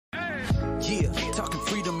Yeah, talking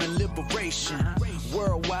freedom and liberation.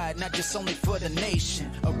 Worldwide, not just only for the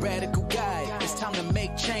nation. A radical guide, it's time to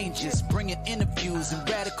make changes. Bringing interviews and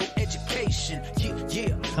radical education.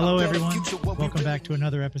 Yeah. Hello, everyone. Welcome back to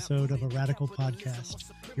another episode of A Radical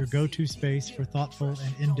Podcast, your go-to space for thoughtful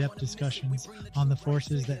and in-depth discussions on the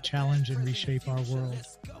forces that challenge and reshape our world.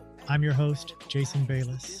 I'm your host, Jason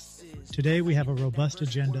Bayless. Today, we have a robust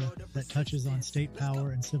agenda that touches on state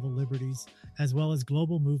power and civil liberties, as well as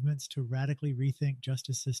global movements to radically rethink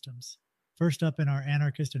justice systems. First up in our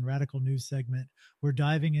anarchist and radical news segment, we're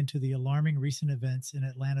diving into the alarming recent events in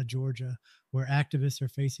Atlanta, Georgia, where activists are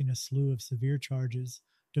facing a slew of severe charges,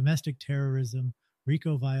 domestic terrorism,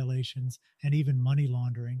 RICO violations, and even money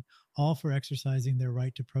laundering, all for exercising their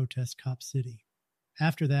right to protest Cop City.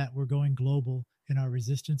 After that, we're going global in our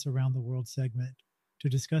Resistance Around the World segment to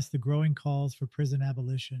discuss the growing calls for prison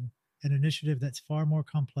abolition, an initiative that's far more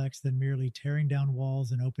complex than merely tearing down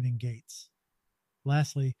walls and opening gates.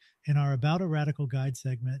 Lastly, in our About a Radical Guide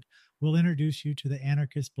segment, we'll introduce you to the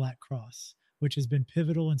anarchist Black Cross, which has been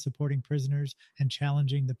pivotal in supporting prisoners and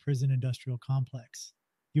challenging the prison industrial complex.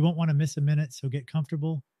 You won't want to miss a minute, so get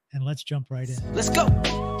comfortable and let's jump right in. Let's go!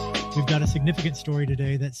 We've got a significant story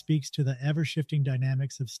today that speaks to the ever-shifting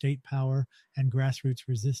dynamics of state power and grassroots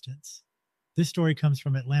resistance. This story comes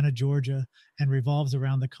from Atlanta, Georgia, and revolves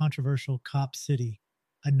around the controversial Cop City,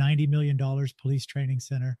 a $90 million police training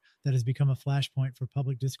center that has become a flashpoint for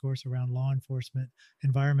public discourse around law enforcement,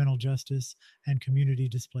 environmental justice, and community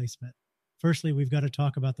displacement. Firstly, we've got to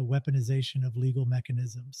talk about the weaponization of legal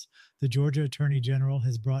mechanisms. The Georgia Attorney General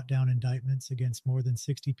has brought down indictments against more than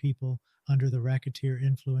 60 people under the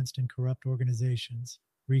Racketeer-Influenced and Corrupt Organizations,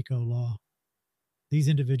 RICO law. These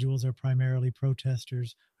individuals are primarily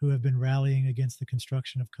protesters who have been rallying against the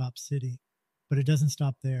construction of Cop City. But it doesn't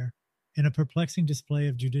stop there. In a perplexing display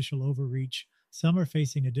of judicial overreach, some are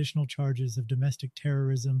facing additional charges of domestic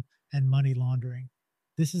terrorism and money laundering.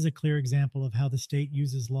 This is a clear example of how the state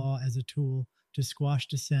uses law as a tool to squash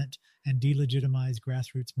dissent and delegitimize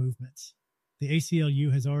grassroots movements. The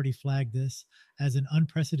ACLU has already flagged this as an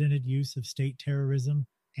unprecedented use of state terrorism,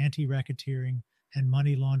 anti-racketeering, and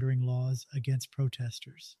money laundering laws against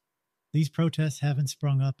protesters. These protests haven't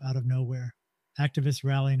sprung up out of nowhere. Activists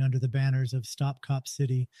rallying under the banners of Stop Cop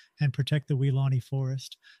City and Protect the Weelaunee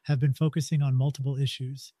Forest have been focusing on multiple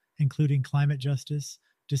issues, including climate justice,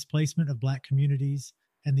 displacement of Black communities,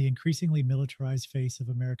 and the increasingly militarized face of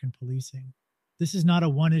American policing. This is not a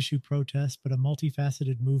one-issue protest, but a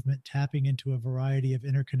multifaceted movement tapping into a variety of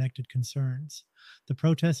interconnected concerns. The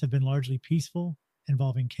protests have been largely peaceful,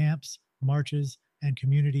 involving camps, marches, and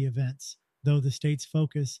community events, though the state's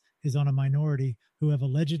focus is on a minority who have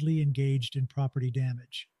allegedly engaged in property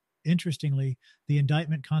damage. Interestingly, the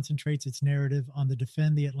indictment concentrates its narrative on the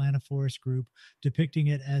Defend the Atlanta Forest group, depicting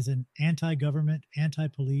it as an anti-government,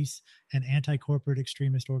 anti-police, and anti-corporate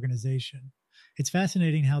extremist organization. It's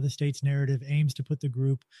fascinating how the state's narrative aims to put the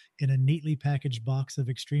group in a neatly packaged box of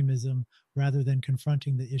extremism rather than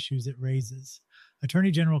confronting the issues it raises.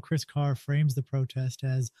 Attorney General Chris Carr frames the protest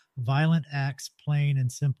as violent acts, plain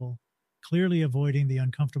and simple, clearly avoiding the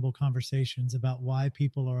uncomfortable conversations about why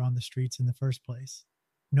people are on the streets in the first place.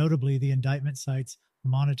 Notably, the indictment cites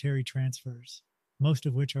monetary transfers, most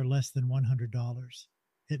of which are less than $100.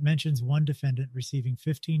 It mentions one defendant receiving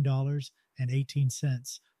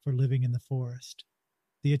 $15.18 for living in the forest.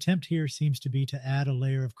 The attempt here seems to be to add a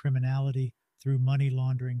layer of criminality through money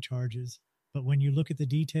laundering charges, but when you look at the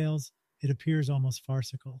details, it appears almost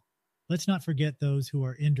farcical. Let's not forget those who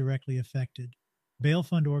are indirectly affected. Bail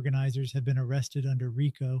fund organizers have been arrested under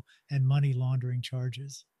RICO and money laundering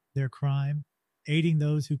charges. Their crime? Aiding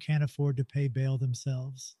those who can't afford to pay bail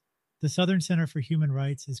themselves. The Southern Center for Human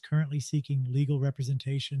Rights is currently seeking legal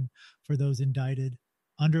representation for those indicted,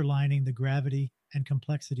 underlining the gravity and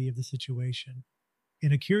complexity of the situation.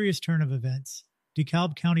 In a curious turn of events,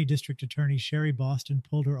 DeKalb County District Attorney Sherry Boston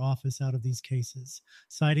pulled her office out of these cases,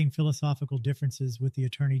 citing philosophical differences with the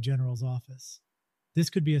Attorney General's office. This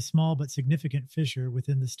could be a small but significant fissure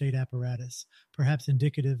within the state apparatus, perhaps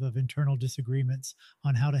indicative of internal disagreements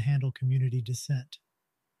on how to handle community dissent.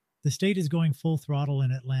 The state is going full throttle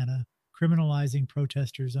in Atlanta, criminalizing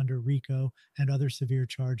protesters under RICO and other severe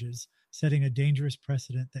charges, setting a dangerous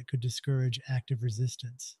precedent that could discourage active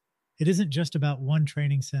resistance. It isn't just about one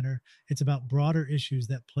training center, it's about broader issues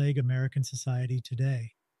that plague American society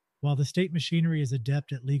today. While the state machinery is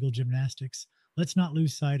adept at legal gymnastics, let's not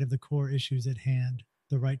lose sight of the core issues at hand: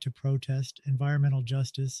 the right to protest, environmental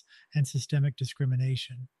justice, and systemic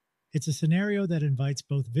discrimination. It's a scenario that invites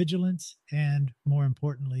both vigilance and, more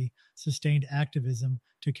importantly, sustained activism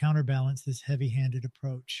to counterbalance this heavy handed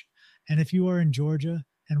approach. And if you are in Georgia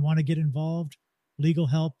and want to get involved, legal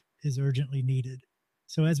help is urgently needed.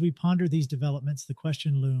 So, as we ponder these developments, the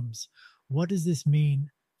question looms: what does this mean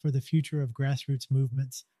for the future of grassroots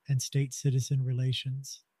movements and state citizen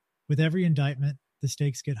relations? With every indictment, the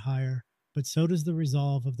stakes get higher, but so does the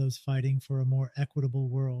resolve of those fighting for a more equitable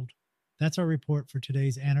world. That's our report for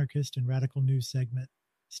today's anarchist and radical news segment.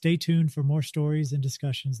 Stay tuned for more stories and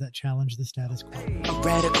discussions that challenge the status quo. A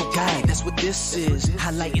radical guide, that's what this is,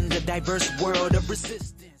 highlighting the diverse world of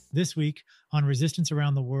resistance. This week on Resistance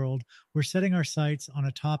Around the World, we're setting our sights on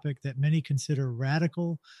a topic that many consider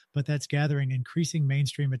radical, but that's gathering increasing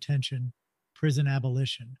mainstream attention: prison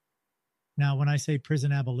abolition. Now, when I say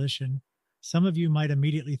prison abolition, some of you might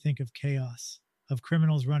immediately think of chaos, of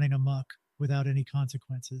criminals running amok without any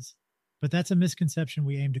consequences. But that's a misconception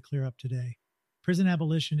we aim to clear up today. Prison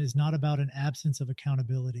abolition is not about an absence of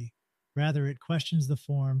accountability. Rather, it questions the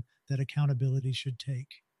form that accountability should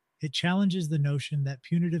take. It challenges the notion that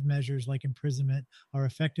punitive measures like imprisonment are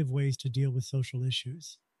effective ways to deal with social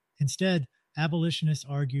issues. Instead, abolitionists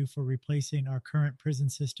argue for replacing our current prison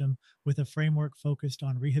system with a framework focused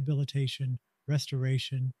on rehabilitation,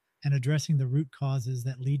 restoration, and addressing the root causes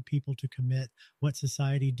that lead people to commit what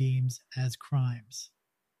society deems as crimes.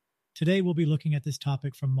 Today, we'll be looking at this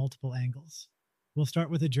topic from multiple angles. We'll start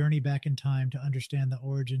with a journey back in time to understand the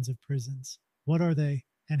origins of prisons. What are they,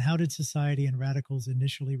 and how did society and radicals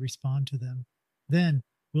initially respond to them? Then,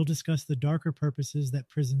 we'll discuss the darker purposes that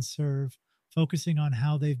prisons serve, focusing on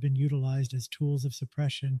how they've been utilized as tools of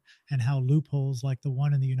suppression and how loopholes like the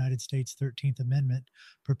one in the United States 13th Amendment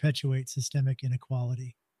perpetuate systemic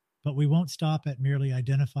inequality. But we won't stop at merely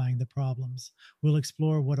identifying the problems. We'll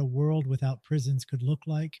explore what a world without prisons could look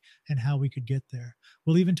like and how we could get there.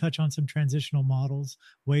 We'll even touch on some transitional models,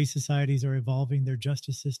 ways societies are evolving their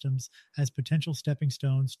justice systems as potential stepping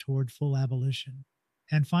stones toward full abolition.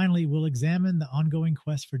 And finally, we'll examine the ongoing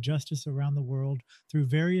quest for justice around the world through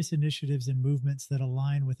various initiatives and movements that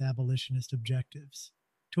align with abolitionist objectives.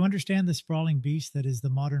 To understand the sprawling beast that is the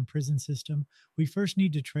modern prison system, we first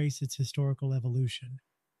need to trace its historical evolution.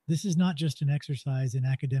 This is not just an exercise in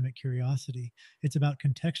academic curiosity. It's about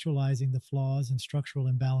contextualizing the flaws and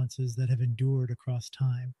structural imbalances that have endured across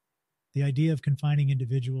time. The idea of confining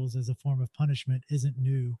individuals as a form of punishment isn't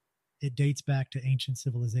new. It dates back to ancient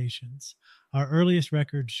civilizations. Our earliest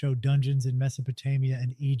records show dungeons in Mesopotamia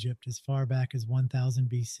and Egypt as far back as 1000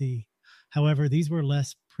 BC. However, these were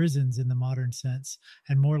less prisons in the modern sense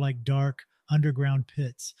and more like dark, underground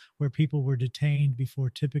pits where people were detained before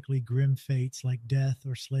typically grim fates like death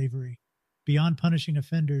or slavery. Beyond punishing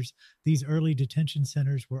offenders, these early detention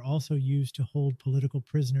centers were also used to hold political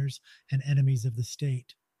prisoners and enemies of the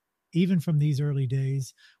state. Even from these early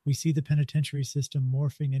days, we see the penitentiary system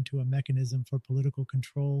morphing into a mechanism for political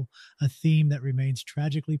control, a theme that remains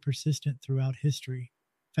tragically persistent throughout history.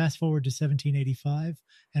 Fast forward to 1785,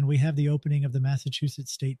 and we have the opening of the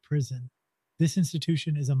Massachusetts State Prison. This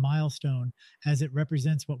institution is a milestone as it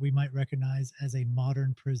represents what we might recognize as a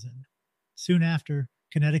modern prison. Soon after,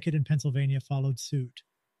 Connecticut and Pennsylvania followed suit,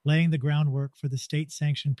 laying the groundwork for the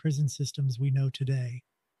state-sanctioned prison systems we know today.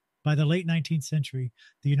 By the late 19th century,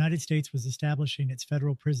 the United States was establishing its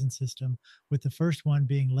federal prison system, with the first one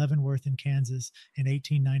being Leavenworth in Kansas in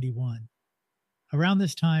 1891. Around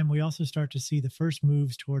this time, we also start to see the first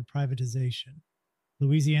moves toward privatization.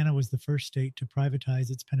 Louisiana was the first state to privatize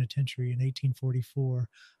its penitentiary in 1844,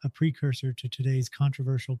 a precursor to today's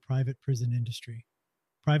controversial private prison industry.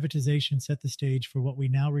 Privatization set the stage for what we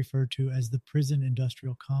now refer to as the prison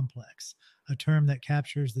industrial complex, a term that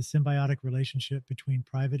captures the symbiotic relationship between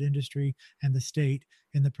private industry and the state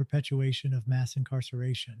in the perpetuation of mass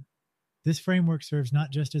incarceration. This framework serves not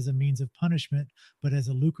just as a means of punishment, but as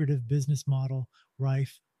a lucrative business model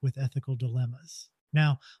rife with ethical dilemmas.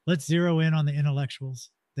 Now, let's zero in on the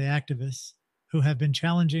intellectuals, the activists, who have been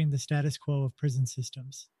challenging the status quo of prison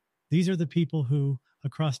systems. These are the people who,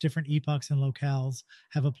 across different epochs and locales,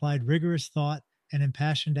 have applied rigorous thought and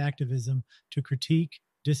impassioned activism to critique,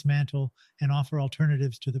 dismantle, and offer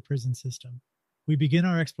alternatives to the prison system. We begin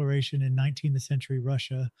our exploration in 19th century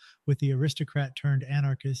Russia with the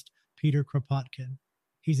aristocrat-turned-anarchist Peter Kropotkin.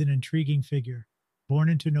 He's an intriguing figure. Born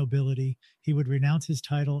into nobility, he would renounce his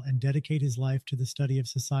title and dedicate his life to the study of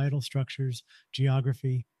societal structures,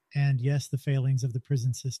 geography, and, yes, the failings of the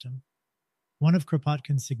prison system. One of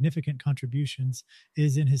Kropotkin's significant contributions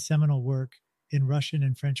is in his seminal work In Russian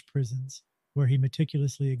and French Prisons, where he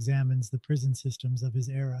meticulously examines the prison systems of his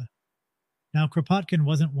era. Now, Kropotkin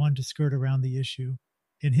wasn't one to skirt around the issue.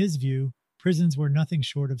 In his view, prisons were nothing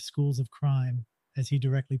short of schools of crime, as he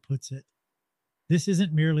directly puts it. This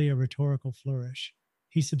isn't merely a rhetorical flourish.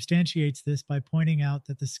 He substantiates this by pointing out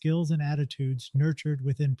that the skills and attitudes nurtured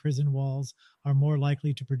within prison walls are more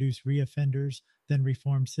likely to produce reoffenders than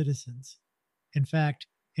reformed citizens. In fact,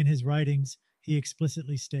 in his writings, he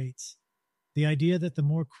explicitly states, the idea that the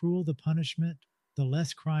more cruel the punishment, the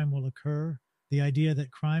less crime will occur, the idea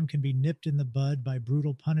that crime can be nipped in the bud by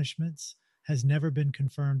brutal punishments, has never been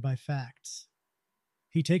confirmed by facts.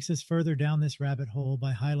 He takes us further down this rabbit hole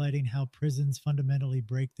by highlighting how prisons fundamentally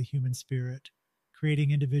break the human spirit,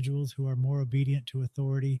 creating individuals who are more obedient to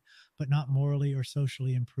authority, but not morally or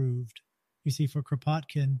socially improved. You see, for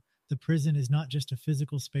Kropotkin, the prison is not just a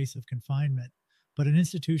physical space of confinement, but an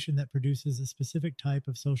institution that produces a specific type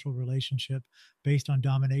of social relationship based on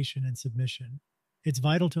domination and submission. It's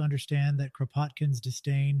vital to understand that Kropotkin's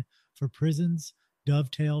disdain for prisons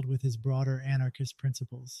dovetailed with his broader anarchist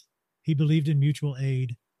principles. He believed in mutual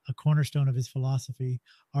aid, a cornerstone of his philosophy,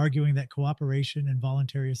 arguing that cooperation and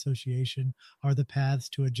voluntary association are the paths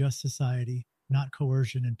to a just society, not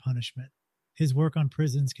coercion and punishment. His work on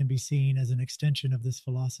prisons can be seen as an extension of this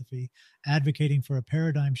philosophy, advocating for a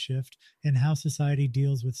paradigm shift in how society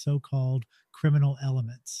deals with so-called criminal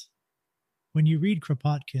elements. When you read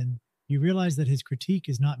Kropotkin, you realize that his critique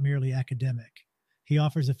is not merely academic. He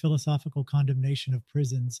offers a philosophical condemnation of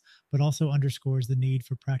prisons, but also underscores the need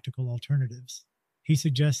for practical alternatives. He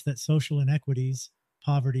suggests that social inequities,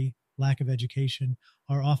 poverty, lack of education,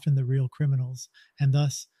 are often the real criminals, and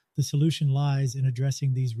thus the solution lies in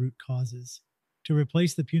addressing these root causes. To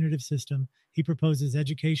replace the punitive system, he proposes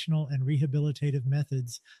educational and rehabilitative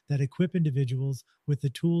methods that equip individuals with the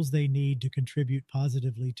tools they need to contribute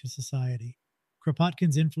positively to society.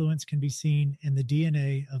 Kropotkin's influence can be seen in the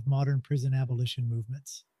DNA of modern prison abolition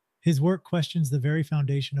movements. His work questions the very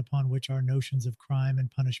foundation upon which our notions of crime and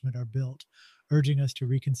punishment are built, urging us to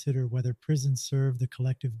reconsider whether prisons serve the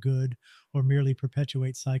collective good or merely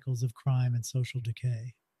perpetuate cycles of crime and social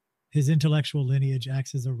decay. His intellectual lineage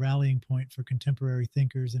acts as a rallying point for contemporary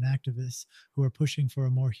thinkers and activists who are pushing for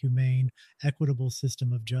a more humane, equitable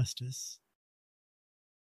system of justice.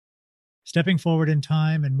 Stepping forward in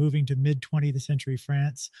time and moving to mid-20th century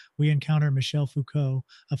France, we encounter Michel Foucault,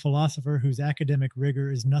 a philosopher whose academic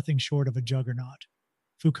rigor is nothing short of a juggernaut.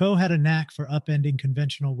 Foucault had a knack for upending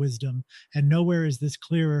conventional wisdom, and nowhere is this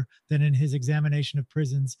clearer than in his examination of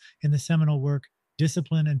prisons in the seminal work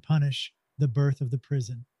Discipline and Punish, The Birth of the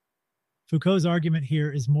Prison. Foucault's argument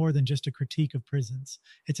here is more than just a critique of prisons.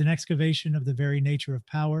 It's an excavation of the very nature of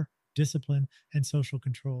power, discipline, and social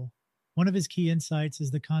control. One of his key insights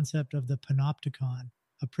is the concept of the panopticon,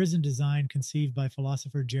 a prison design conceived by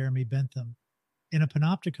philosopher Jeremy Bentham. In a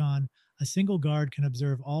panopticon, a single guard can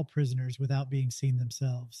observe all prisoners without being seen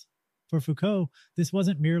themselves. For Foucault, this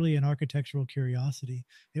wasn't merely an architectural curiosity,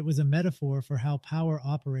 it was a metaphor for how power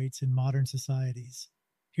operates in modern societies.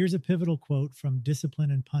 Here's a pivotal quote from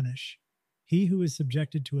Discipline and Punish. He who is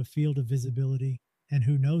subjected to a field of visibility, and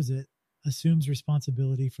who knows it, assumes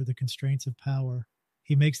responsibility for the constraints of power.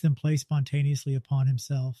 He makes them play spontaneously upon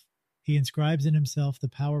himself. He inscribes in himself the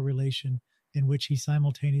power relation in which he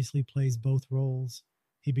simultaneously plays both roles.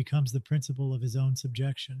 He becomes the principle of his own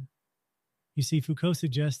subjection. You see, Foucault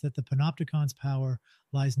suggests that the panopticon's power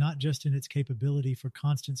lies not just in its capability for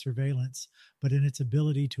constant surveillance, but in its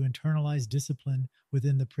ability to internalize discipline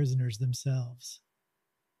within the prisoners themselves.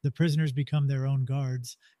 The prisoners become their own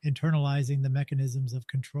guards, internalizing the mechanisms of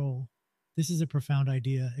control. This is a profound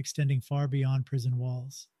idea, extending far beyond prison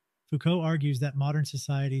walls. Foucault argues that modern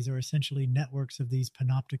societies are essentially networks of these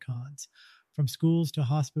panopticons. From schools to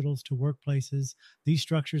hospitals to workplaces, these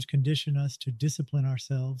structures condition us to discipline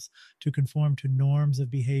ourselves, to conform to norms of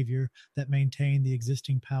behavior that maintain the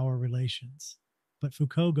existing power relations. But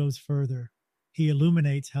Foucault goes further. He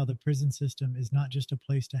illuminates how the prison system is not just a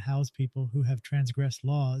place to house people who have transgressed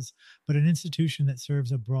laws, but an institution that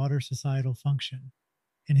serves a broader societal function.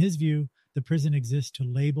 In his view, the prison exists to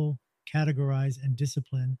label, categorize, and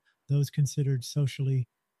discipline those considered socially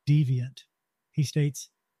deviant. He states,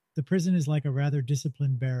 the prison is like a rather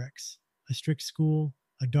disciplined barracks, a strict school,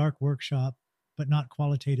 a dark workshop, but not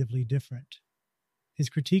qualitatively different. His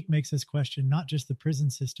critique makes us question not just the prison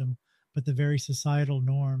system, but the very societal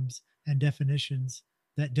norms and definitions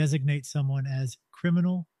that designate someone as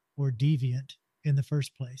criminal or deviant in the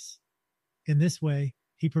first place. In this way,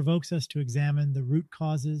 he provokes us to examine the root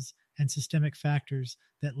causes and systemic factors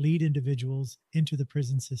that lead individuals into the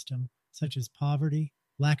prison system, such as poverty,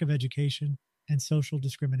 lack of education, and social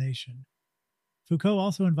discrimination. Foucault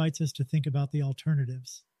also invites us to think about the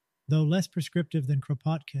alternatives. Though less prescriptive than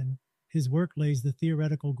Kropotkin, his work lays the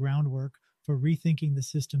theoretical groundwork for rethinking the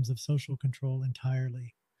systems of social control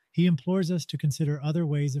entirely. He implores us to consider other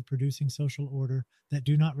ways of producing social order that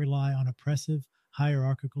do not rely on oppressive,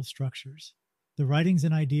 hierarchical structures. The writings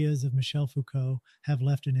and ideas of Michel Foucault have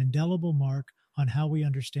left an indelible mark on how we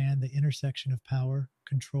understand the intersection of power,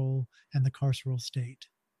 control, and the carceral state.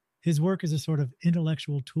 His work is a sort of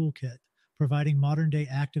intellectual toolkit, providing modern-day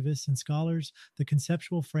activists and scholars the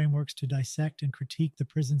conceptual frameworks to dissect and critique the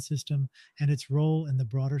prison system and its role in the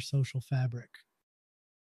broader social fabric.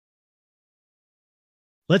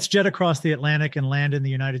 Let's jet across the Atlantic and land in the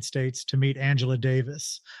United States to meet Angela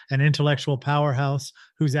Davis, an intellectual powerhouse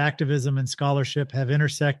whose activism and scholarship have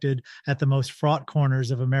intersected at the most fraught corners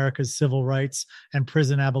of America's civil rights and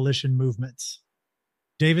prison abolition movements.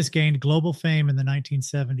 Davis gained global fame in the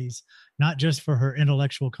 1970s, not just for her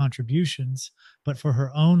intellectual contributions, but for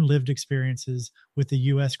her own lived experiences with the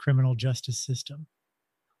U.S. criminal justice system.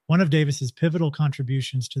 One of Davis's pivotal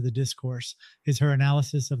contributions to the discourse is her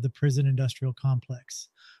analysis of the prison industrial complex.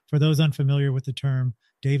 For those unfamiliar with the term,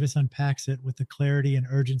 Davis unpacks it with the clarity and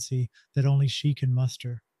urgency that only she can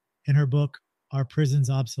muster. In her book, Are Prisons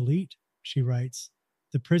Obsolete?, she writes,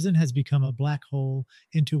 "The prison has become a black hole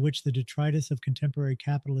into which the detritus of contemporary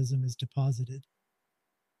capitalism is deposited."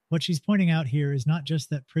 What she's pointing out here is not just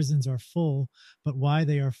that prisons are full, but why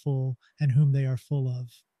they are full and whom they are full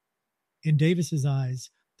of. In Davis's eyes,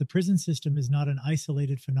 the prison system is not an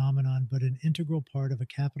isolated phenomenon, but an integral part of a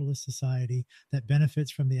capitalist society that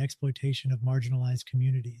benefits from the exploitation of marginalized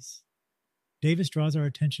communities. Davis draws our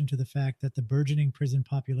attention to the fact that the burgeoning prison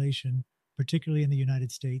population, particularly in the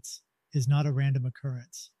United States, is not a random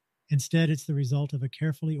occurrence. Instead, it's the result of a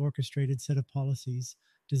carefully orchestrated set of policies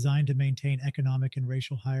designed to maintain economic and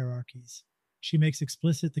racial hierarchies. She makes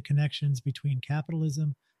explicit the connections between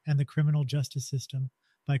capitalism and the criminal justice system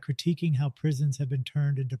by critiquing how prisons have been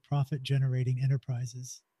turned into profit-generating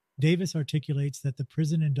enterprises. Davis articulates that the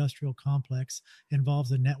prison industrial complex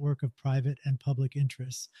involves a network of private and public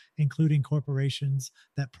interests, including corporations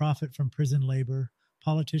that profit from prison labor,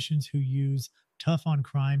 politicians who use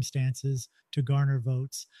tough-on-crime stances to garner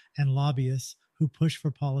votes, and lobbyists who push for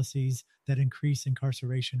policies that increase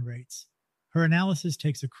incarceration rates. Her analysis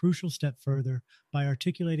takes a crucial step further by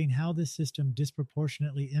articulating how this system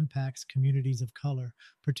disproportionately impacts communities of color,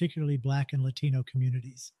 particularly Black and Latino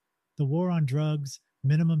communities. The war on drugs,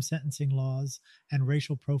 minimum sentencing laws, and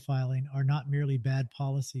racial profiling are not merely bad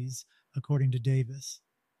policies, according to Davis.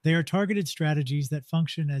 They are targeted strategies that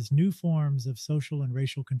function as new forms of social and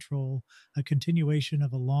racial control, a continuation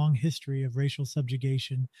of a long history of racial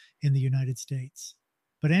subjugation in the United States.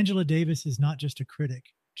 But Angela Davis is not just a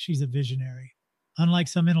critic. She's a visionary. Unlike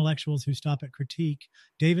some intellectuals who stop at critique,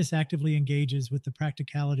 Davis actively engages with the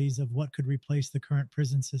practicalities of what could replace the current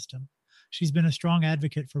prison system. She's been a strong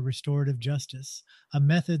advocate for restorative justice, a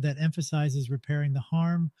method that emphasizes repairing the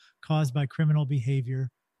harm caused by criminal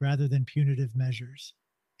behavior rather than punitive measures.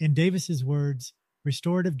 In Davis's words,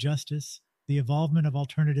 restorative justice, the evolvement of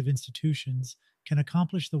alternative institutions, can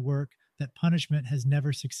accomplish the work that punishment has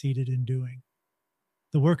never succeeded in doing.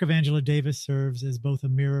 The work of Angela Davis serves as both a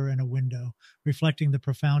mirror and a window, reflecting the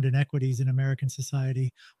profound inequities in American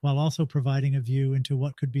society while also providing a view into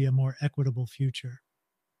what could be a more equitable future.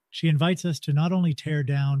 She invites us to not only tear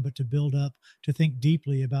down, but to build up, to think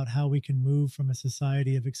deeply about how we can move from a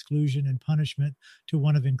society of exclusion and punishment to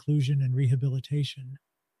one of inclusion and rehabilitation.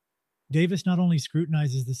 Davis not only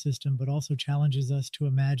scrutinizes the system, but also challenges us to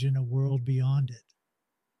imagine a world beyond it.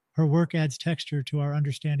 Her work adds texture to our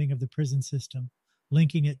understanding of the prison system,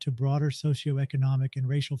 linking it to broader socioeconomic and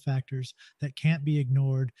racial factors that can't be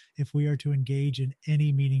ignored if we are to engage in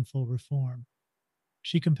any meaningful reform.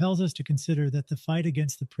 She compels us to consider that the fight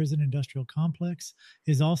against the prison industrial complex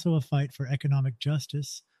is also a fight for economic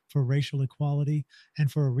justice, for racial equality,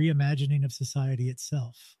 and for a reimagining of society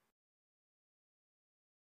itself.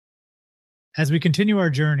 As we continue our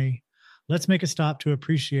journey, let's make a stop to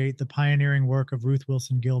appreciate the pioneering work of Ruth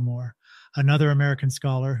Wilson Gilmore, another American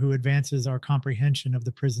scholar who advances our comprehension of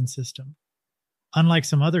the prison system. Unlike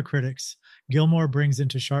some other critics, Gilmore brings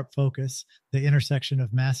into sharp focus the intersection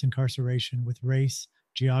of mass incarceration with race,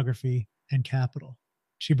 geography, and capital.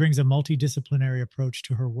 She brings a multidisciplinary approach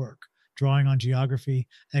to her work, drawing on geography,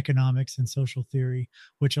 economics, and social theory,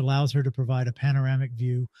 which allows her to provide a panoramic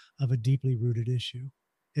view of a deeply rooted issue.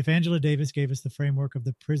 If Angela Davis gave us the framework of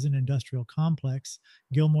the prison industrial complex,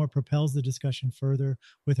 Gilmore propels the discussion further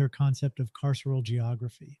with her concept of carceral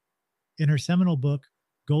geography. In her seminal book,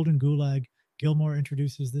 Golden Gulag, Gilmore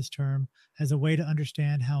introduces this term as a way to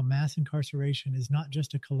understand how mass incarceration is not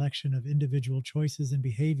just a collection of individual choices and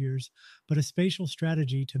behaviors, but a spatial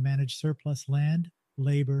strategy to manage surplus land,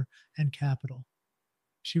 labor, and capital.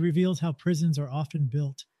 She reveals how prisons are often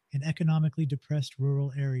built in economically depressed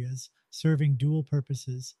rural areas, serving dual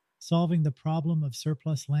purposes, solving the problem of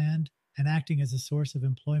surplus land and acting as a source of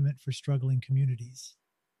employment for struggling communities.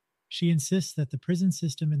 She insists that the prison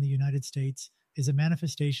system in the United States is a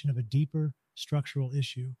manifestation of a deeper structural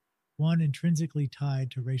issue, one intrinsically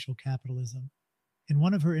tied to racial capitalism. In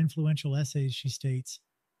one of her influential essays, she states,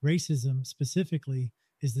 racism, specifically,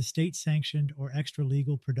 is the state sanctioned or extra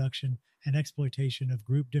legal production and exploitation of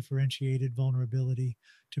group differentiated vulnerability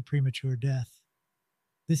to premature death.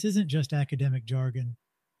 This isn't just academic jargon.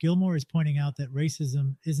 Gilmore is pointing out that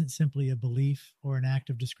racism isn't simply a belief or an act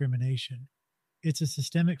of discrimination. It's a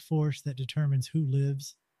systemic force that determines who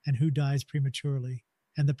lives and who dies prematurely,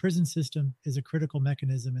 and the prison system is a critical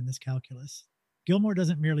mechanism in this calculus. Gilmore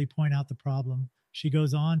doesn't merely point out the problem, she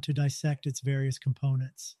goes on to dissect its various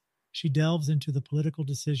components. She delves into the political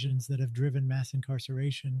decisions that have driven mass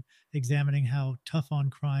incarceration, examining how tough on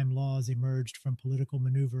crime laws emerged from political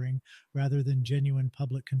maneuvering rather than genuine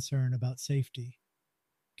public concern about safety.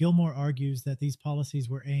 Gilmore argues that these policies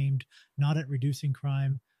were aimed not at reducing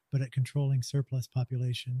crime, but at controlling surplus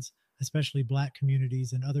populations, especially Black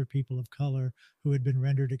communities and other people of color who had been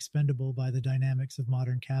rendered expendable by the dynamics of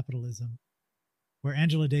modern capitalism. Where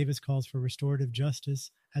Angela Davis calls for restorative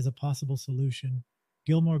justice as a possible solution,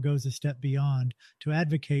 Gilmore goes a step beyond to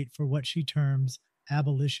advocate for what she terms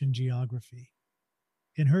abolition geography.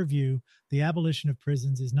 In her view, the abolition of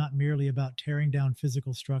prisons is not merely about tearing down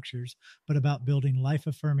physical structures, but about building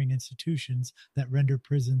life-affirming institutions that render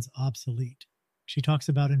prisons obsolete. She talks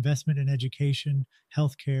about investment in education,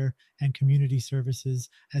 healthcare, and community services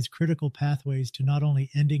as critical pathways to not only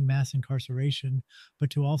ending mass incarceration, but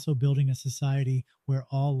to also building a society where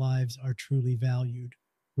all lives are truly valued.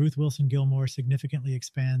 Ruth Wilson Gilmore significantly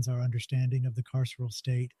expands our understanding of the carceral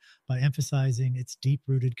state by emphasizing its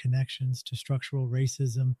deep-rooted connections to structural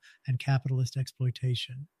racism and capitalist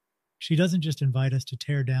exploitation. She doesn't just invite us to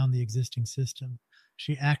tear down the existing system,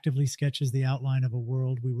 she actively sketches the outline of a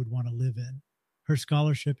world we would want to live in. Her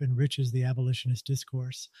scholarship enriches the abolitionist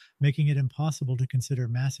discourse, making it impossible to consider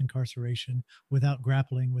mass incarceration without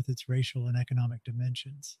grappling with its racial and economic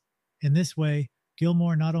dimensions. In this way,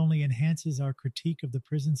 Gilmore not only enhances our critique of the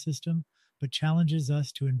prison system, but challenges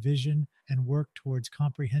us to envision and work towards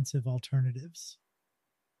comprehensive alternatives.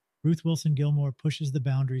 Ruth Wilson Gilmore pushes the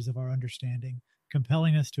boundaries of our understanding,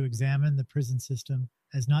 compelling us to examine the prison system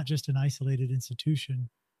as not just an isolated institution,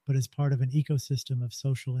 but as part of an ecosystem of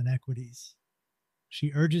social inequities.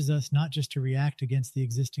 She urges us not just to react against the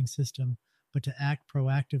existing system, but to act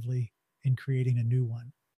proactively in creating a new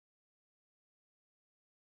one.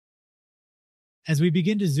 As we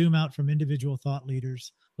begin to zoom out from individual thought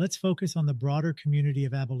leaders, let's focus on the broader community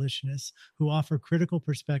of abolitionists who offer critical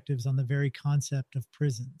perspectives on the very concept of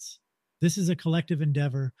prisons. This is a collective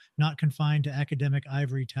endeavor not confined to academic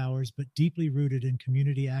ivory towers, but deeply rooted in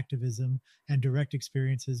community activism and direct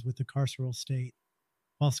experiences with the carceral state.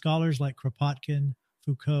 While scholars like Kropotkin,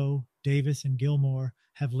 Foucault, Davis, and Gilmore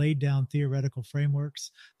have laid down theoretical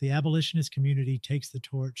frameworks, the abolitionist community takes the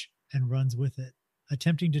torch and runs with it,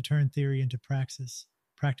 attempting to turn theory into praxis,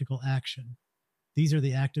 practical action. These are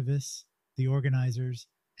the activists, the organizers,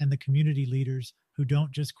 and the community leaders who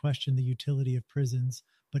don't just question the utility of prisons,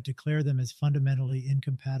 but declare them as fundamentally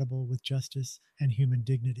incompatible with justice and human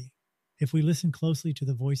dignity. If we listen closely to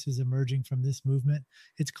the voices emerging from this movement,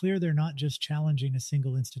 it's clear they're not just challenging a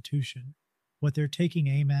single institution. What they're taking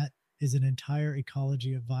aim at is an entire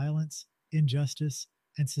ecology of violence, injustice,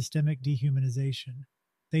 and systemic dehumanization.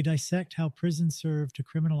 They dissect how prisons serve to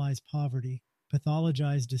criminalize poverty,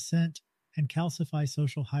 pathologize dissent, and calcify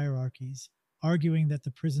social hierarchies, arguing that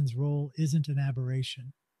the prison's role isn't an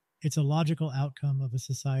aberration. It's a logical outcome of a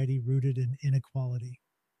society rooted in inequality.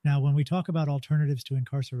 Now, when we talk about alternatives to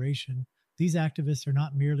incarceration, these activists are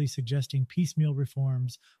not merely suggesting piecemeal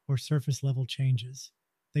reforms or surface-level changes.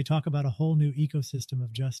 They talk about a whole new ecosystem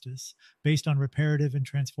of justice based on reparative and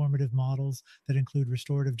transformative models that include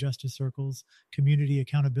restorative justice circles, community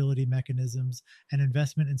accountability mechanisms, and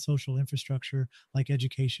investment in social infrastructure like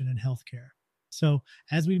education and healthcare. So,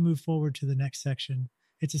 as we move forward to the next section,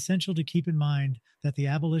 it's essential to keep in mind that the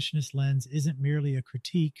abolitionist lens isn't merely a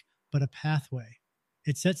critique, but a pathway.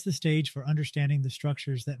 It sets the stage for understanding the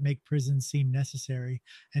structures that make prisons seem necessary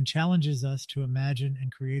and challenges us to imagine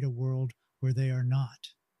and create a world where they are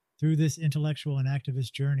not. Through this intellectual and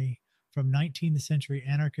activist journey, from 19th century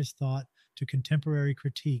anarchist thought to contemporary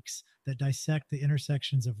critiques that dissect the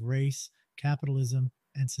intersections of race, capitalism,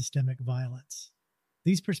 and systemic violence.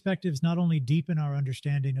 These perspectives not only deepen our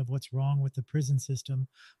understanding of what's wrong with the prison system,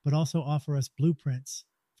 but also offer us blueprints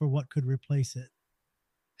for what could replace it.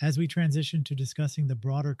 As we transition to discussing the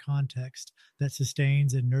broader context that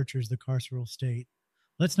sustains and nurtures the carceral state,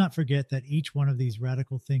 let's not forget that each one of these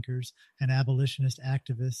radical thinkers and abolitionist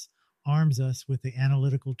activists arms us with the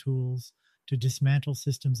analytical tools to dismantle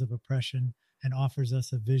systems of oppression and offers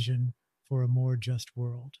us a vision for a more just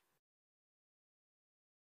world.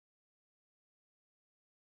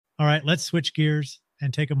 All right, let's switch gears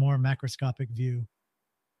and take a more macroscopic view.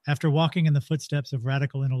 After walking in the footsteps of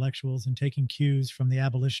radical intellectuals and taking cues from the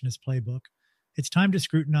abolitionist playbook, it's time to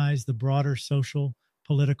scrutinize the broader social,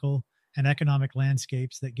 political, and economic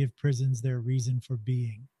landscapes that give prisons their reason for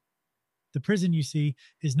being. The prison, you see,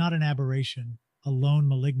 is not an aberration, a lone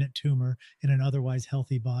malignant tumor in an otherwise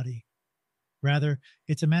healthy body. Rather,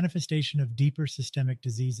 it's a manifestation of deeper systemic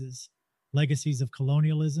diseases, legacies of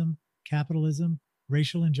colonialism, capitalism,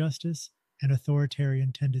 racial injustice, and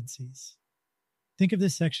authoritarian tendencies. Think of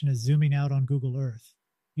this section as zooming out on Google Earth.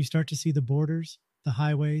 You start to see the borders, the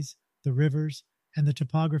highways, the rivers, and the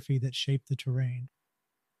topography that shape the terrain.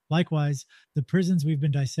 Likewise, the prisons we've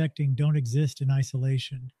been dissecting don't exist in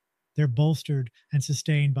isolation. They're bolstered and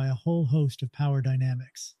sustained by a whole host of power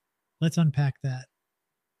dynamics. Let's unpack that.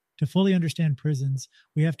 To fully understand prisons,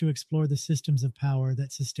 we have to explore the systems of power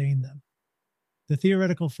that sustain them. The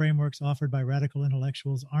theoretical frameworks offered by radical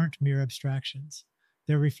intellectuals aren't mere abstractions.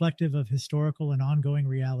 They're reflective of historical and ongoing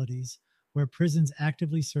realities where prisons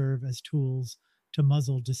actively serve as tools to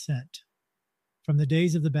muzzle dissent. From the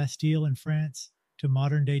days of the Bastille in France to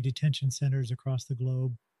modern-day detention centers across the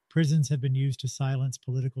globe, prisons have been used to silence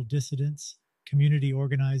political dissidents, community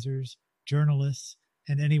organizers, journalists,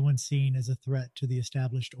 and anyone seen as a threat to the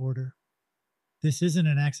established order. This isn't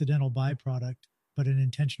an accidental byproduct, but an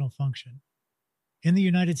intentional function. In the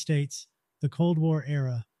United States, the Cold War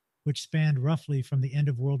era, which spanned roughly from the end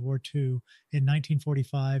of World War II in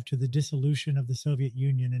 1945 to the dissolution of the Soviet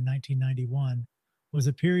Union in 1991, was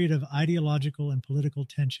a period of ideological and political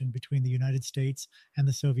tension between the United States and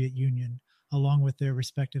the Soviet Union, along with their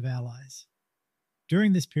respective allies.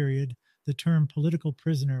 During this period, the term political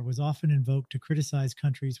prisoner was often invoked to criticize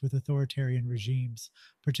countries with authoritarian regimes,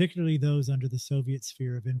 particularly those under the Soviet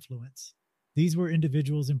sphere of influence. These were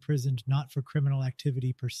individuals imprisoned not for criminal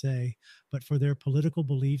activity per se, but for their political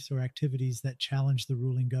beliefs or activities that challenged the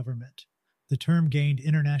ruling government. The term gained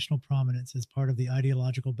international prominence as part of the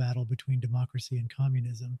ideological battle between democracy and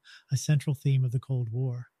communism, a central theme of the Cold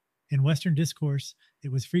War. In Western discourse,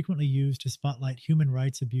 it was frequently used to spotlight human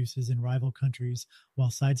rights abuses in rival countries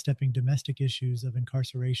while sidestepping domestic issues of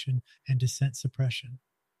incarceration and dissent suppression.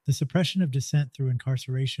 The suppression of dissent through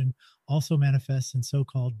incarceration also manifests in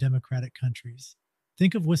so-called democratic countries.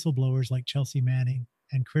 Think of whistleblowers like Chelsea Manning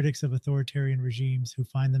and critics of authoritarian regimes who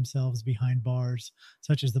find themselves behind bars,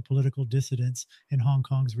 such as the political dissidents in Hong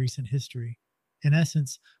Kong's recent history. In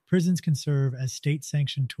essence, prisons can serve as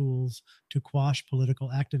state-sanctioned tools to quash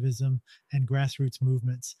political activism and grassroots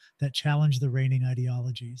movements that challenge the reigning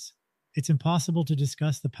ideologies. It's impossible to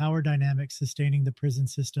discuss the power dynamics sustaining the prison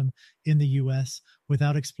system in the U.S.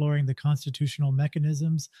 without exploring the constitutional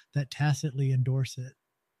mechanisms that tacitly endorse it.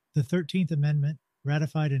 The 13th Amendment,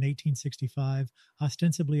 ratified in 1865,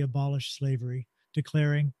 ostensibly abolished slavery,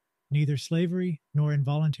 declaring neither slavery nor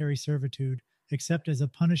involuntary servitude, except as a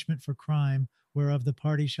punishment for crime whereof the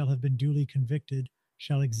party shall have been duly convicted,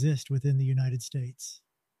 shall exist within the United States.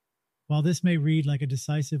 While this may read like a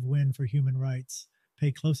decisive win for human rights,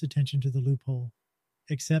 pay close attention to the loophole,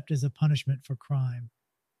 except as a punishment for crime.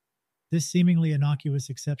 This seemingly innocuous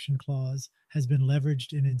exception clause has been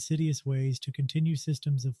leveraged in insidious ways to continue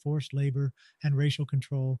systems of forced labor and racial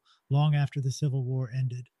control long after the Civil War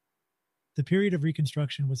ended. The period of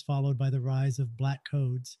Reconstruction was followed by the rise of black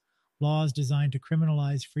codes, laws designed to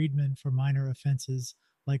criminalize freedmen for minor offenses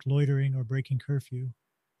like loitering or breaking curfew.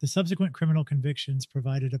 The subsequent criminal convictions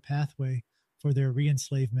provided a pathway for their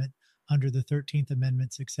re-enslavement under the 13th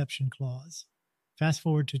Amendment's exception clause. Fast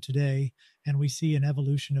forward to today, and we see an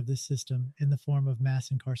evolution of this system in the form of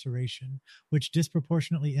mass incarceration, which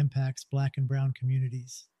disproportionately impacts Black and Brown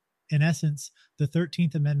communities. In essence, the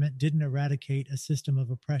 13th Amendment didn't eradicate a system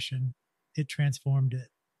of oppression, it transformed it.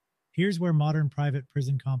 Here's where modern private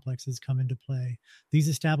prison complexes come into play. These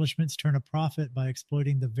establishments turn a profit by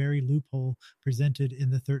exploiting the very loophole presented in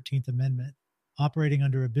the 13th Amendment. Operating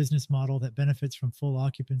under a business model that benefits from full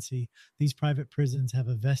occupancy, these private prisons have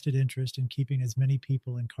a vested interest in keeping as many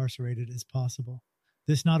people incarcerated as possible.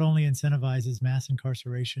 This not only incentivizes mass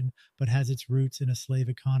incarceration, but has its roots in a slave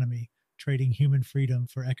economy, trading human freedom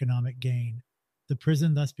for economic gain. The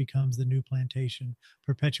prison thus becomes the new plantation,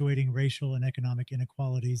 perpetuating racial and economic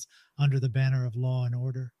inequalities under the banner of law and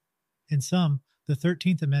order. In sum, the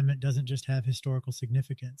 13th Amendment doesn't just have historical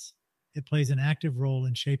significance. It plays an active role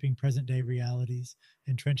in shaping present-day realities,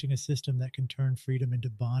 entrenching a system that can turn freedom into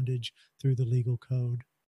bondage through the legal code.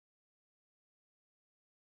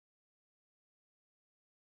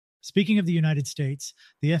 Speaking of the United States,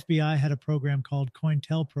 the FBI had a program called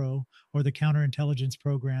COINTELPRO, or the Counterintelligence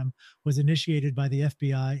Program, was initiated by the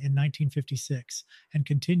FBI in 1956 and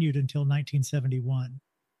continued until 1971.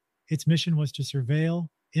 Its mission was to surveil,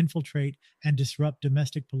 infiltrate, and disrupt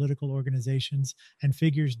domestic political organizations and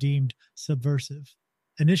figures deemed subversive.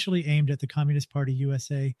 Initially aimed at the Communist Party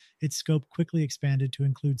USA, its scope quickly expanded to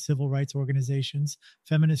include civil rights organizations,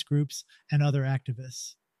 feminist groups, and other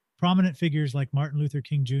activists. Prominent figures like Martin Luther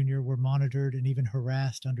King Jr. were monitored and even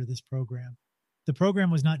harassed under this program. The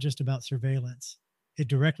program was not just about surveillance. It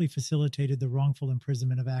directly facilitated the wrongful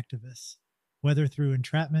imprisonment of activists. Whether through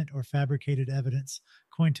entrapment or fabricated evidence,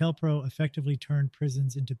 COINTELPRO effectively turned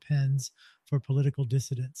prisons into pens for political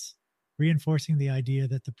dissidents, reinforcing the idea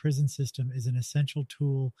that the prison system is an essential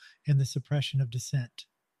tool in the suppression of dissent.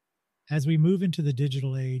 As we move into the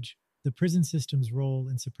digital age, the prison system's role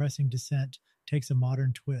in suppressing dissent takes a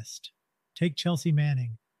modern twist. Take Chelsea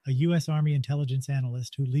Manning, a U.S. Army intelligence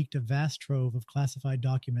analyst who leaked a vast trove of classified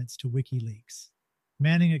documents to WikiLeaks.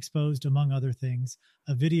 Manning exposed, among other things,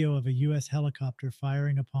 a video of a U.S. helicopter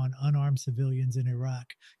firing upon unarmed civilians in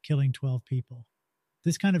Iraq, killing 12 people.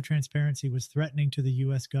 This kind of transparency was threatening to the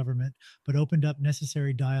U.S. government, but opened up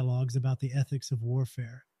necessary dialogues about the ethics of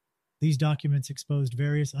warfare. These documents exposed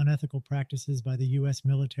various unethical practices by the U.S.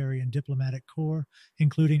 military and diplomatic corps,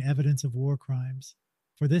 including evidence of war crimes.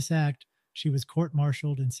 For this act, she was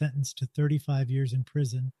court-martialed and sentenced to 35 years in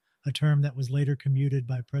prison, a term that was later commuted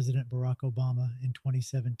by President Barack Obama in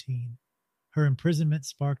 2017. Her imprisonment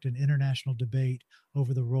sparked an international debate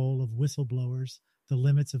over the role of whistleblowers, the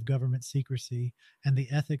limits of government secrecy, and the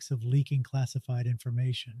ethics of leaking classified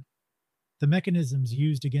information. The mechanisms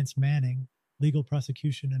used against Manning, legal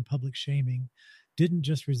prosecution and public shaming, didn't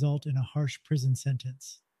just result in a harsh prison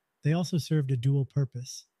sentence. They also served a dual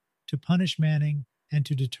purpose: to punish Manning and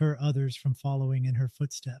to deter others from following in her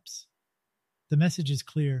footsteps. The message is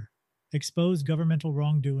clear: expose governmental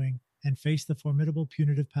wrongdoing and face the formidable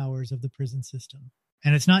punitive powers of the prison system.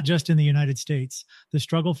 And it's not just in the United States. The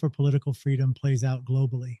struggle for political freedom plays out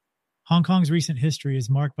globally. Hong Kong's recent history is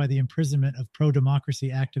marked by the imprisonment of pro-democracy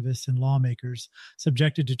activists and lawmakers,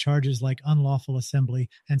 subjected to charges like unlawful assembly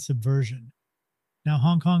and subversion. Now,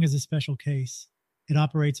 Hong Kong is a special case. It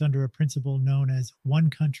operates under a principle known as one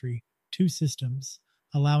country, two systems,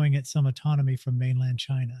 allowing it some autonomy from mainland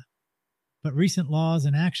China. But recent laws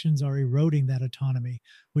and actions are eroding that autonomy,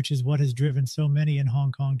 which is what has driven so many in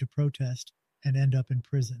Hong Kong to protest and end up in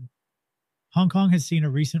prison. Hong Kong has seen a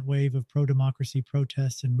recent wave of pro-democracy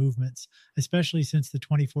protests and movements, especially since the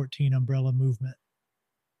 2014 Umbrella Movement.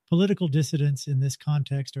 Political dissidents in this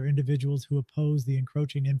context are individuals who oppose the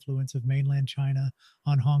encroaching influence of mainland China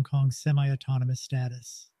on Hong Kong's semi-autonomous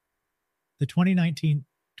status. The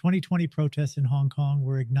 2020 protests in Hong Kong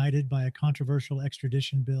were ignited by a controversial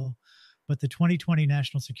extradition bill, but the 2020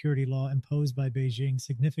 national security law imposed by Beijing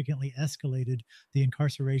significantly escalated the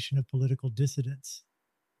incarceration of political dissidents.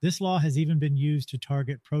 This law has even been used to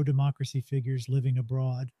target pro-democracy figures living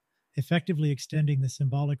abroad, effectively extending the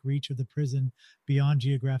symbolic reach of the prison beyond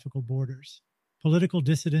geographical borders. Political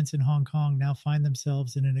dissidents in Hong Kong now find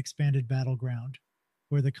themselves in an expanded battleground,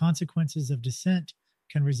 where the consequences of dissent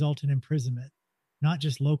can result in imprisonment, not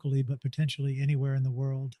just locally, but potentially anywhere in the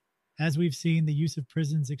world. As we've seen, the use of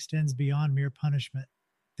prisons extends beyond mere punishment.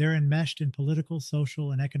 They're enmeshed in political,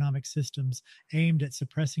 social, and economic systems aimed at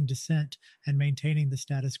suppressing dissent and maintaining the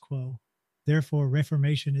status quo. Therefore,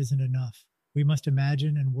 reformation isn't enough. We must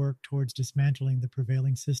imagine and work towards dismantling the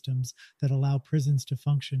prevailing systems that allow prisons to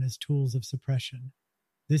function as tools of suppression.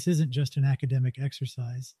 This isn't just an academic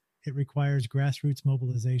exercise. It requires grassroots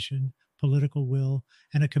mobilization, political will,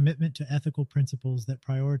 and a commitment to ethical principles that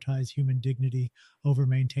prioritize human dignity over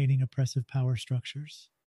maintaining oppressive power structures.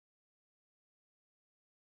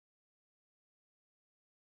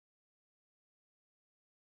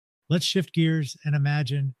 Let's shift gears and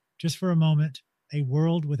imagine, just for a moment, a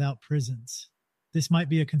world without prisons. This might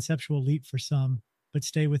be a conceptual leap for some, but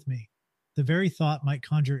stay with me. The very thought might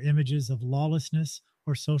conjure images of lawlessness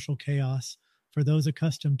or social chaos for those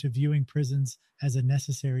accustomed to viewing prisons as a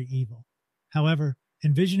necessary evil. However,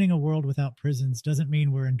 envisioning a world without prisons doesn't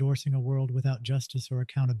mean we're endorsing a world without justice or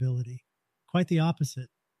accountability. Quite the opposite.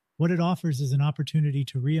 What it offers is an opportunity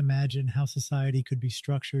to reimagine how society could be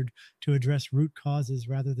structured to address root causes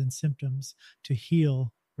rather than symptoms, to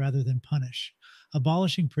heal rather than punish.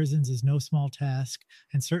 Abolishing prisons is no small task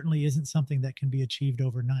and certainly isn't something that can be achieved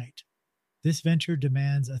overnight. This venture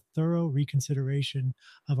demands a thorough reconsideration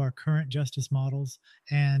of our current justice models,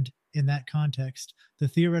 and in that context, the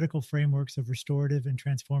theoretical frameworks of restorative and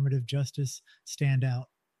transformative justice stand out.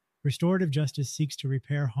 Restorative justice seeks to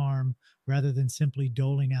repair harm rather than simply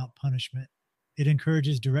doling out punishment. It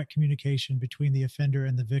encourages direct communication between the offender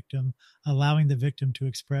and the victim, allowing the victim to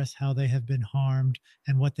express how they have been harmed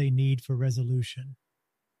and what they need for resolution.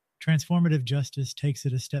 Transformative justice takes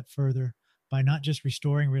it a step further by not just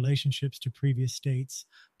restoring relationships to previous states,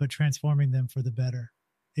 but transforming them for the better.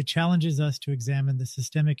 It challenges us to examine the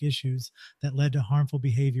systemic issues that led to harmful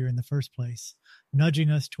behavior in the first place, nudging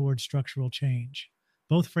us towards structural change.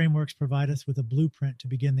 Both frameworks provide us with a blueprint to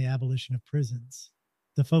begin the abolition of prisons.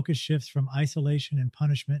 The focus shifts from isolation and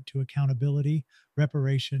punishment to accountability,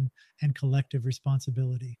 reparation, and collective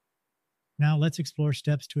responsibility. Now let's explore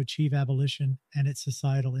steps to achieve abolition and its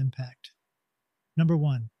societal impact. Number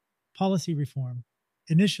 1, policy reform.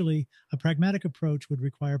 Initially, a pragmatic approach would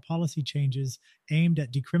require policy changes aimed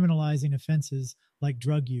at decriminalizing offenses like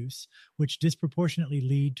drug use, which disproportionately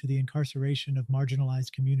lead to the incarceration of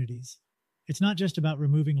marginalized communities. It's not just about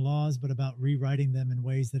removing laws, but about rewriting them in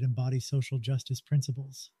ways that embody social justice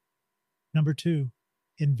principles. Number 2,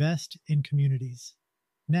 invest in communities.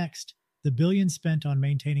 Next, the billions spent on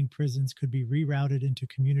maintaining prisons could be rerouted into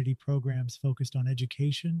community programs focused on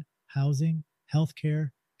education, housing, healthcare,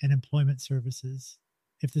 and employment services.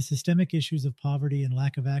 If the systemic issues of poverty and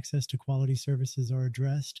lack of access to quality services are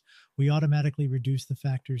addressed, we automatically reduce the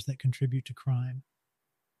factors that contribute to crime.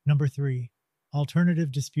 Number 3,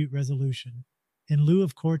 alternative dispute resolution. In lieu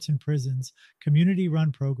of courts and prisons,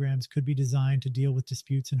 community-run programs could be designed to deal with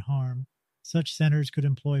disputes and harm. Such centers could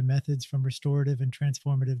employ methods from restorative and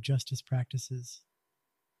transformative justice practices.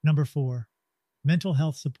 Number 4, mental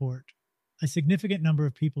health support. A significant number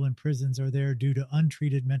of people in prisons are there due to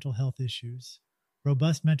untreated mental health issues.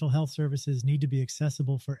 Robust mental health services need to be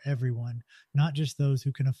accessible for everyone, not just those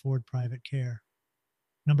who can afford private care.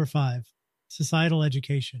 Number 5, societal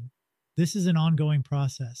education. This is an ongoing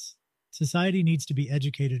process. Society needs to be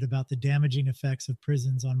educated about the damaging effects of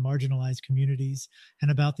prisons on marginalized communities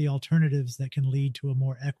and about the alternatives that can lead to a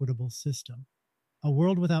more equitable system. A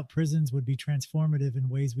world without prisons would be transformative in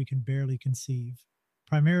ways we can barely conceive.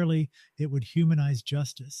 Primarily, it would humanize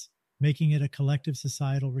justice, making it a collective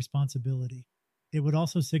societal responsibility. It would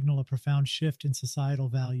also signal a profound shift in societal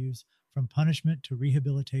values from punishment to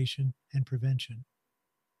rehabilitation and prevention.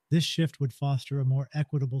 This shift would foster a more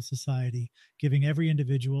equitable society, giving every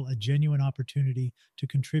individual a genuine opportunity to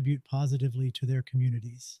contribute positively to their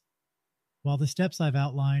communities. While the steps I've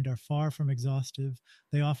outlined are far from exhaustive,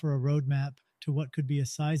 they offer a roadmap to what could be a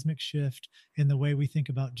seismic shift in the way we think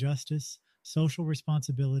about justice, social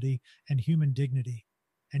responsibility, and human dignity.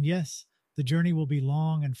 And yes, the journey will be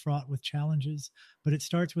long and fraught with challenges, but it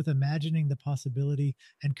starts with imagining the possibility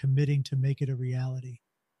and committing to make it a reality.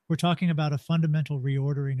 We're talking about a fundamental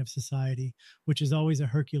reordering of society, which is always a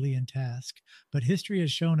Herculean task, but history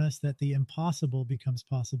has shown us that the impossible becomes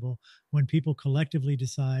possible when people collectively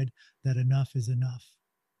decide that enough is enough.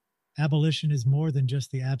 Abolition is more than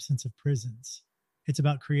just the absence of prisons. It's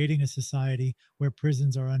about creating a society where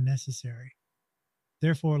prisons are unnecessary.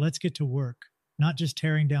 Therefore, let's get to work, not just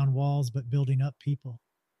tearing down walls, but building up people.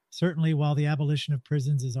 Certainly, while the abolition of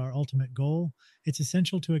prisons is our ultimate goal, it's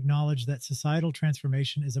essential to acknowledge that societal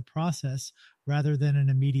transformation is a process rather than an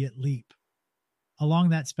immediate leap. Along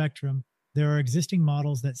that spectrum, there are existing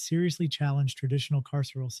models that seriously challenge traditional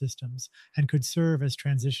carceral systems and could serve as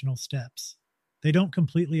transitional steps. They don't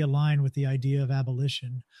completely align with the idea of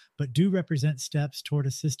abolition, but do represent steps toward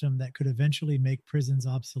a system that could eventually make prisons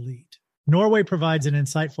obsolete. Norway provides an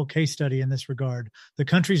insightful case study in this regard. The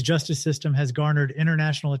country's justice system has garnered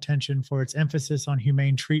international attention for its emphasis on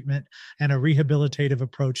humane treatment and a rehabilitative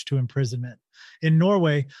approach to imprisonment. In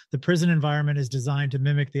Norway, the prison environment is designed to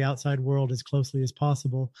mimic the outside world as closely as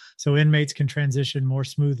possible, so inmates can transition more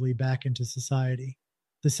smoothly back into society.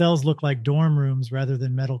 The cells look like dorm rooms rather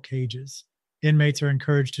than metal cages. Inmates are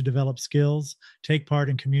encouraged to develop skills, take part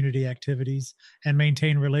in community activities, and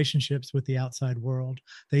maintain relationships with the outside world.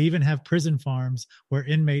 They even have prison farms where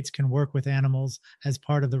inmates can work with animals as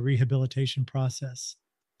part of the rehabilitation process.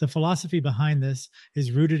 The philosophy behind this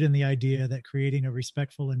is rooted in the idea that creating a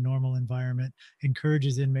respectful and normal environment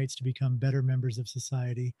encourages inmates to become better members of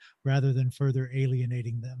society rather than further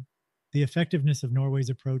alienating them. The effectiveness of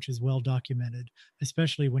Norway's approach is well documented,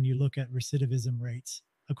 especially when you look at recidivism rates.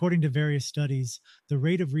 According to various studies, the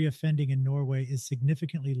rate of reoffending in Norway is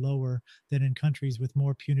significantly lower than in countries with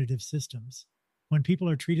more punitive systems. When people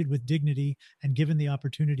are treated with dignity and given the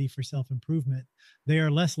opportunity for self-improvement, they are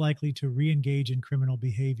less likely to re-engage in criminal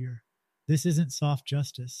behavior. This isn't soft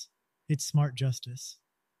justice. It's smart justice.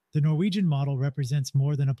 The Norwegian model represents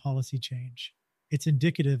more than a policy change. It's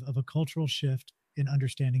indicative of a cultural shift in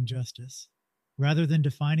understanding justice. Rather than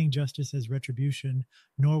defining justice as retribution,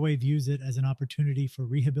 Norway views it as an opportunity for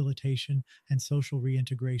rehabilitation and social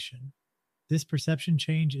reintegration. This perception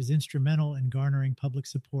change is instrumental in garnering public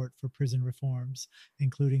support for prison reforms,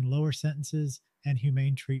 including lower sentences and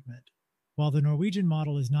humane treatment. While the Norwegian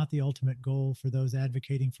model is not the ultimate goal for those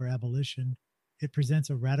advocating for abolition, it presents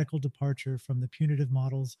a radical departure from the punitive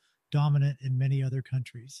models dominant in many other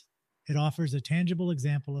countries. It offers a tangible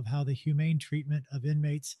example of how the humane treatment of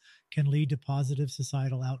inmates can lead to positive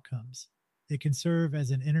societal outcomes. It can serve as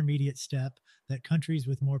an intermediate step that countries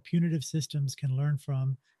with more punitive systems can learn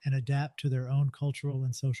from and adapt to their own cultural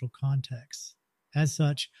and social contexts. As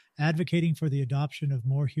such, advocating for the adoption of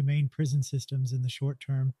more humane prison systems in the short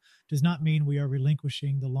term does not mean we are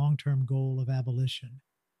relinquishing the long-term goal of abolition.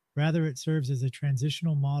 Rather, it serves as a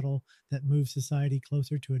transitional model that moves society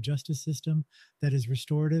closer to a justice system that is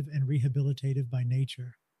restorative and rehabilitative by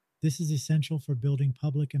nature. This is essential for building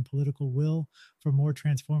public and political will for more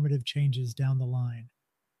transformative changes down the line.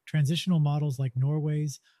 Transitional models like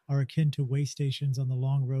Norway's are akin to way stations on the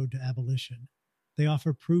long road to abolition. They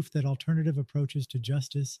offer proof that alternative approaches to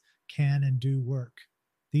justice can and do work.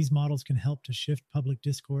 These models can help to shift public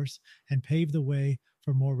discourse and pave the way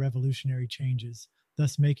for more revolutionary changes,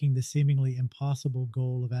 thus making the seemingly impossible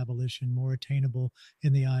goal of abolition more attainable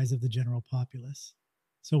in the eyes of the general populace.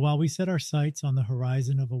 So while we set our sights on the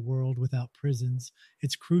horizon of a world without prisons,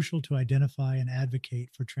 it's crucial to identify and advocate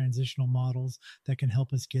for transitional models that can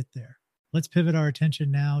help us get there. Let's pivot our attention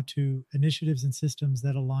now to initiatives and systems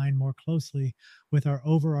that align more closely with our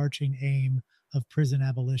overarching aim of prison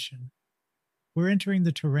abolition. We're entering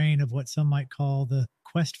the terrain of what some might call the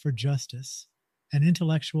quest for justice, an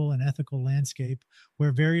intellectual and ethical landscape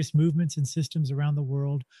where various movements and systems around the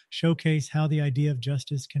world showcase how the idea of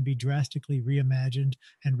justice can be drastically reimagined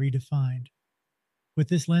and redefined. With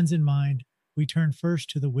this lens in mind, we turn first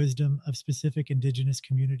to the wisdom of specific indigenous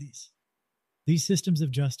communities. These systems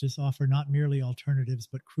of justice offer not merely alternatives,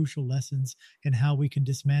 but crucial lessons in how we can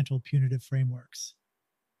dismantle punitive frameworks.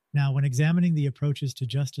 Now, when examining the approaches to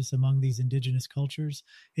justice among these indigenous cultures,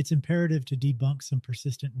 it's imperative to debunk some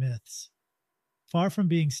persistent myths. Far from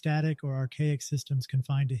being static or archaic systems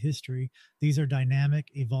confined to history, these are dynamic,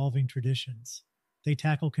 evolving traditions. They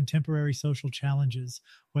tackle contemporary social challenges,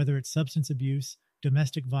 whether it's substance abuse,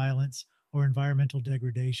 domestic violence, or environmental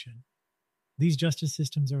degradation. These justice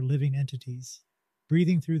systems are living entities,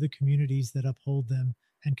 breathing through the communities that uphold them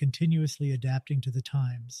and continuously adapting to the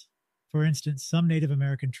times. For instance, some Native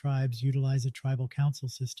American tribes utilize a tribal council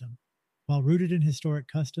system. While rooted in historic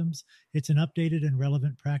customs, it's an updated and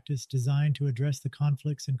relevant practice designed to address the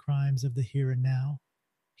conflicts and crimes of the here and now.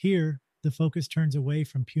 Here, the focus turns away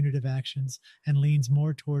from punitive actions and leans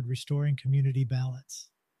more toward restoring community balance.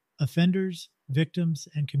 Offenders, victims,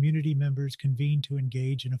 and community members convene to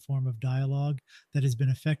engage in a form of dialogue that has been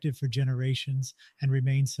effective for generations and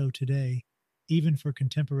remains so today, even for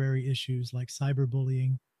contemporary issues like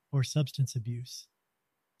cyberbullying or substance abuse.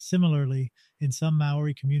 Similarly, in some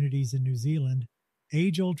Maori communities in New Zealand,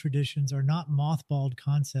 age-old traditions are not mothballed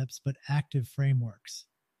concepts but active frameworks.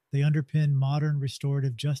 They underpin modern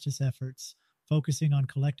restorative justice efforts, focusing on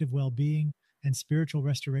collective well-being and spiritual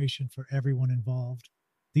restoration for everyone involved.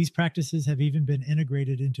 These practices have even been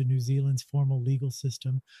integrated into New Zealand's formal legal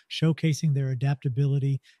system, showcasing their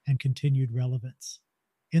adaptability and continued relevance.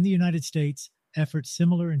 In the United States, efforts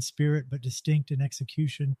similar in spirit but distinct in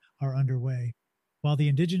execution are underway. While the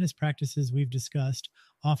indigenous practices we've discussed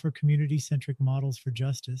offer community-centric models for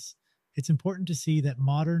justice, it's important to see that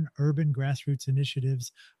modern urban grassroots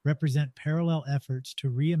initiatives represent parallel efforts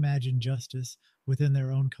to reimagine justice within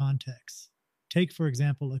their own contexts. Take, for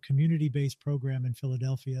example, a community-based program in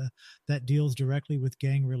Philadelphia that deals directly with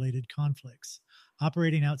gang-related conflicts.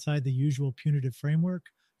 Operating outside the usual punitive framework,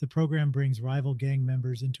 the program brings rival gang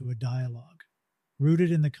members into a dialogue.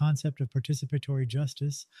 Rooted in the concept of participatory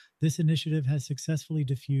justice, this initiative has successfully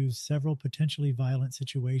diffused several potentially violent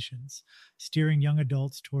situations, steering young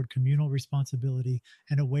adults toward communal responsibility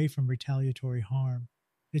and away from retaliatory harm.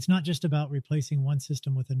 It's not just about replacing one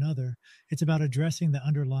system with another, it's about addressing the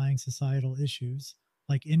underlying societal issues,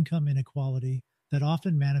 like income inequality, that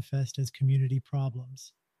often manifest as community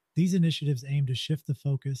problems. These initiatives aim to shift the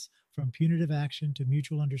focus from punitive action to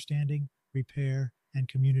mutual understanding, repair, and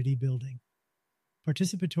community building.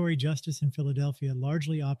 Participatory justice in Philadelphia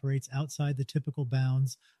largely operates outside the typical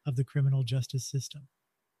bounds of the criminal justice system.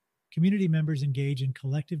 Community members engage in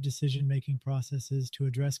collective decision-making processes to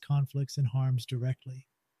address conflicts and harms directly.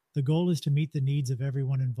 The goal is to meet the needs of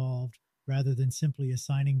everyone involved, rather than simply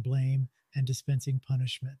assigning blame and dispensing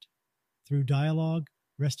punishment. Through dialogue,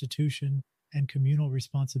 restitution, and communal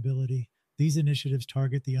responsibility, these initiatives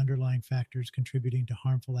target the underlying factors contributing to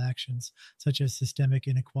harmful actions, such as systemic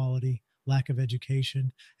inequality, lack of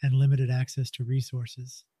education, and limited access to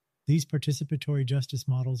resources. These participatory justice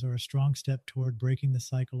models are a strong step toward breaking the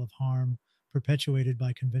cycle of harm perpetuated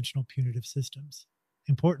by conventional punitive systems.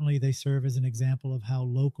 Importantly, they serve as an example of how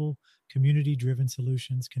local, community-driven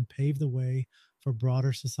solutions can pave the way for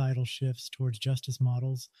broader societal shifts towards justice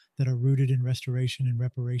models that are rooted in restoration and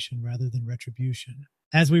reparation rather than retribution.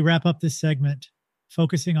 As we wrap up this segment,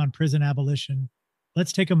 focusing on prison abolition,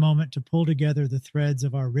 let's take a moment to pull together the threads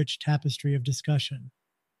of our rich tapestry of discussion.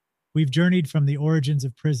 We've journeyed from the origins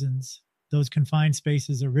of prisons, those confined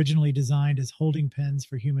spaces originally designed as holding pens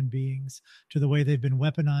for human beings, to the way they've been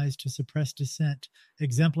weaponized to suppress dissent,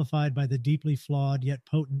 exemplified by the deeply flawed yet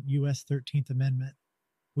potent U.S. 13th Amendment.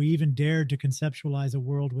 We even dared to conceptualize a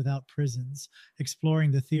world without prisons,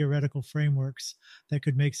 exploring the theoretical frameworks that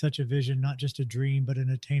could make such a vision not just a dream but an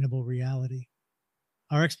attainable reality.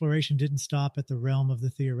 Our exploration didn't stop at the realm of the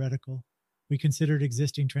theoretical. We considered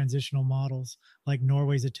existing transitional models, like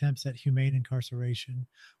Norway's attempts at humane incarceration,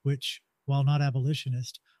 which, while not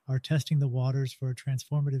abolitionist, are testing the waters for a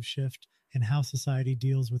transformative shift in how society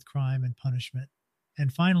deals with crime and punishment.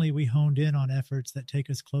 And finally, we honed in on efforts that take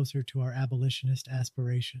us closer to our abolitionist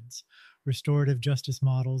aspirations, restorative justice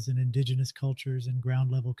models in indigenous cultures and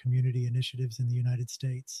ground-level community initiatives in the United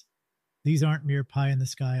States. These aren't mere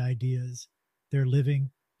pie-in-the-sky ideas. They're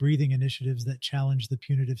living, breathing initiatives that challenge the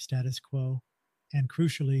punitive status quo. And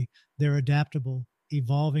crucially, they're adaptable,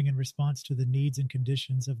 evolving in response to the needs and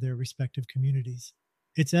conditions of their respective communities.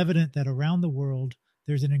 It's evident that around the world,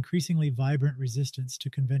 there's an increasingly vibrant resistance to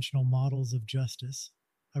conventional models of justice,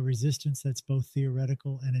 a resistance that's both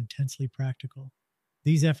theoretical and intensely practical.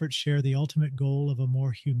 These efforts share the ultimate goal of a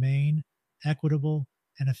more humane, equitable,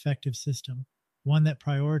 and effective system, one that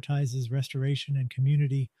prioritizes restoration and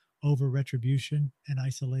community over retribution and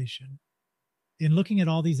isolation. In looking at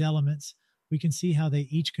all these elements, we can see how they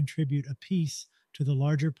each contribute a piece to the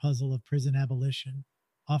larger puzzle of prison abolition,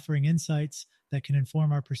 offering insights that can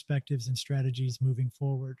inform our perspectives and strategies moving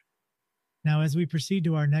forward. Now, as we proceed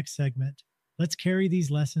to our next segment, let's carry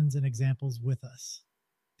these lessons and examples with us.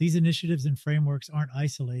 These initiatives and frameworks aren't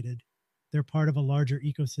isolated. They're part of a larger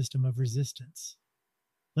ecosystem of resistance.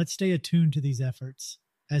 Let's stay attuned to these efforts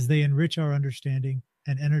as they enrich our understanding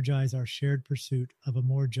and energize our shared pursuit of a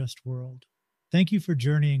more just world. Thank you for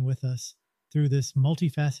journeying with us through this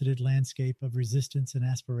multifaceted landscape of resistance and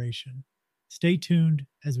aspiration. Stay tuned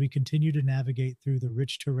as we continue to navigate through the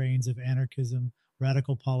rich terrains of anarchism,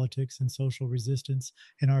 radical politics, and social resistance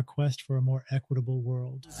in our quest for a more equitable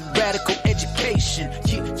world. Radical education,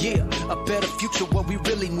 a better future, what we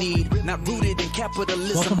really need, not rooted in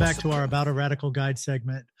capitalism. Welcome back to our About a Radical Guide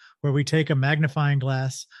segment, where we take a magnifying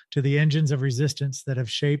glass to the engines of resistance that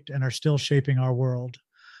have shaped and are still shaping our world.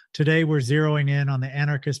 Today, we're zeroing in on the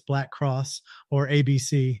Anarchist Black Cross, or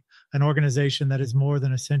ABC, an organization that is more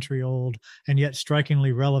than a century old and yet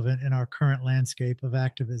strikingly relevant in our current landscape of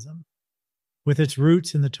activism. With its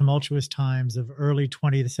roots in the tumultuous times of early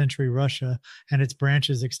 20th century Russia and its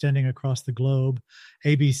branches extending across the globe,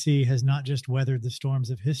 ABC has not just weathered the storms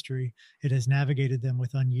of history, it has navigated them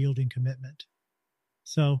with unyielding commitment.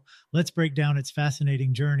 So, let's break down its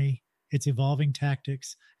fascinating journey, its evolving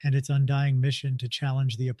tactics, and its undying mission to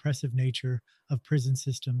challenge the oppressive nature of prison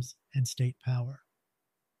systems and state power.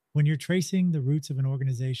 When you're tracing the roots of an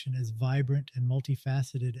organization as vibrant and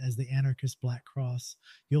multifaceted as the Anarchist Black Cross,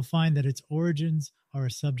 you'll find that its origins are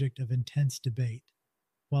a subject of intense debate.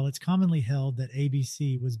 While it's commonly held that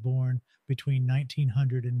ABC was born between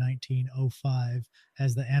 1900 and 1905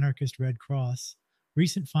 as the Anarchist Red Cross,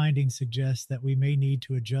 recent findings suggest that we may need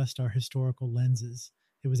to adjust our historical lenses.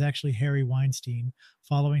 It was actually Harry Weinstein,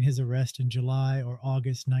 following his arrest in July or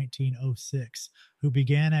August 1906, who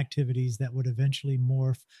began activities that would eventually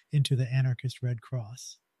morph into the Anarchist Red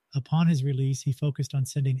Cross. Upon his release, he focused on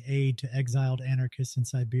sending aid to exiled anarchists in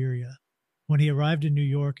Siberia. When he arrived in New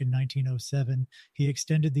York in 1907, he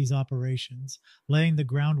extended these operations, laying the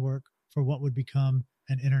groundwork for what would become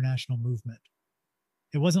an international movement.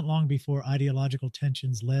 It wasn't long before ideological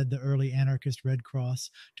tensions led the early anarchist Red Cross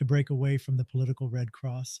to break away from the political Red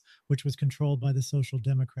Cross, which was controlled by the Social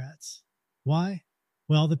Democrats. Why?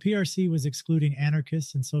 Well, the PRC was excluding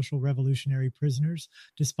anarchists and social revolutionary prisoners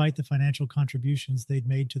despite the financial contributions they'd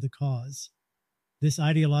made to the cause. This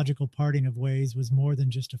ideological parting of ways was more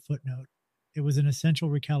than just a footnote. It was an essential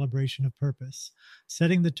recalibration of purpose,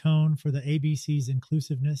 setting the tone for the ABC's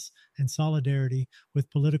inclusiveness and solidarity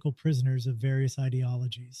with political prisoners of various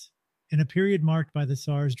ideologies. In a period marked by the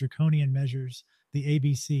Tsar's draconian measures, the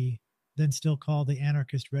ABC, then still called the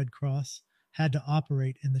anarchist Red Cross, had to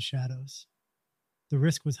operate in the shadows. The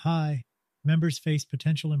risk was high. Members faced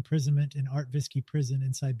potential imprisonment in Artvisky prison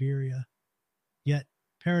in Siberia. Yet,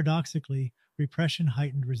 paradoxically, repression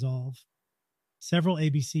heightened resolve. Several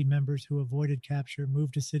ABC members who avoided capture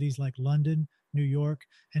moved to cities like London, New York,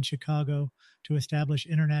 and Chicago to establish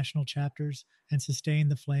international chapters and sustain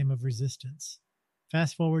the flame of resistance.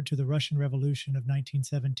 Fast forward to the Russian Revolution of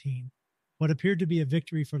 1917. What appeared to be a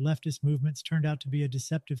victory for leftist movements turned out to be a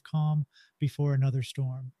deceptive calm before another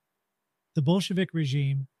storm. The Bolshevik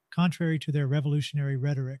regime, contrary to their revolutionary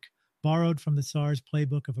rhetoric, borrowed from the Tsar's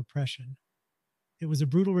playbook of oppression. It was a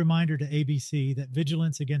brutal reminder to ABC that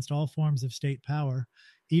vigilance against all forms of state power,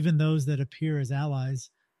 even those that appear as allies,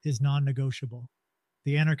 is non-negotiable.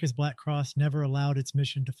 The anarchist Black Cross never allowed its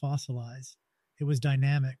mission to fossilize. It was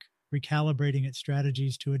dynamic, recalibrating its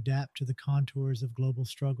strategies to adapt to the contours of global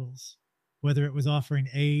struggles. Whether it was offering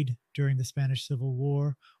aid during the Spanish Civil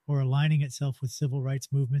War or aligning itself with civil rights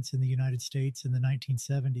movements in the United States in the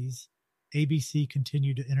 1970s, ABC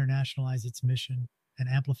continued to internationalize its mission and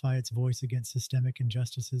amplify its voice against systemic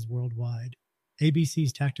injustices worldwide.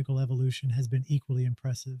 ABC's tactical evolution has been equally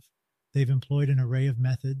impressive. They've employed an array of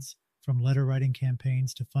methods, from letter-writing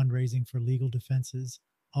campaigns to fundraising for legal defenses,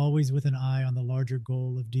 always with an eye on the larger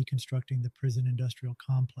goal of deconstructing the prison industrial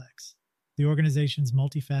complex. The organization's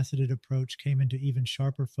multifaceted approach came into even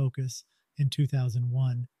sharper focus in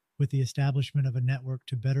 2001 with the establishment of a network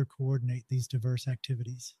to better coordinate these diverse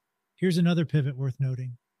activities. Here's another pivot worth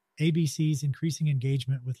noting: ABC's increasing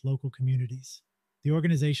engagement with local communities. The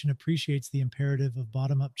organization appreciates the imperative of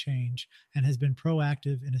bottom-up change and has been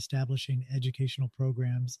proactive in establishing educational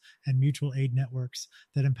programs and mutual aid networks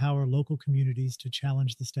that empower local communities to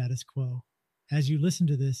challenge the status quo. As you listen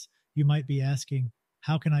to this, you might be asking,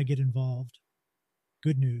 how can I get involved?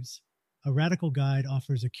 Good news. A Radical Guide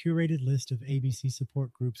offers a curated list of ABC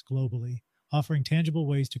support groups globally, offering tangible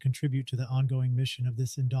ways to contribute to the ongoing mission of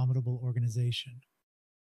this indomitable organization.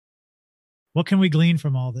 What can we glean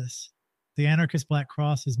from all this? The Anarchist Black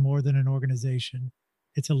Cross is more than an organization.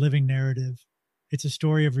 It's a living narrative. It's a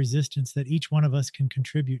story of resistance that each one of us can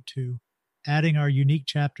contribute to, adding our unique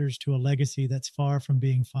chapters to a legacy that's far from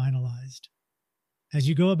being finalized. As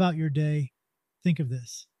you go about your day, think of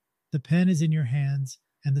this. The pen is in your hands,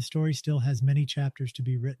 and the story still has many chapters to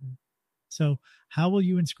be written. So, how will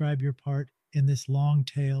you inscribe your part in this long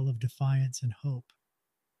tale of defiance and hope?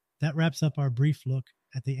 That wraps up our brief look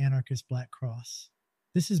at the Anarchist Black Cross.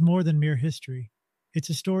 This is more than mere history. It's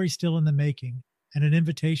a story still in the making, and an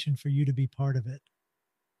invitation for you to be part of it.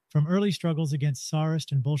 From early struggles against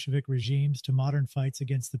Tsarist and Bolshevik regimes to modern fights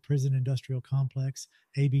against the prison industrial complex,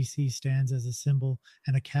 ABC stands as a symbol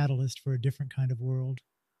and a catalyst for a different kind of world,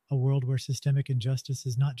 a world where systemic injustice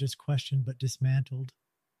is not just questioned but dismantled.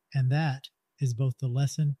 And that is both the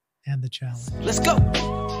lesson and the challenge. Let's go!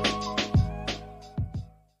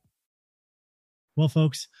 Well,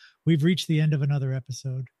 folks, we've reached the end of another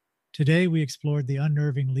episode. Today, we explored the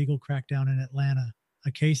unnerving legal crackdown in Atlanta,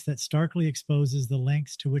 a case that starkly exposes the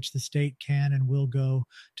lengths to which the state can and will go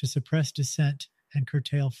to suppress dissent and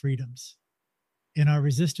curtail freedoms. In our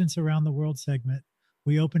Resistance Around the World segment,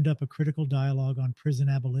 we opened up a critical dialogue on prison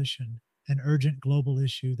abolition, an urgent global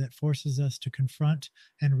issue that forces us to confront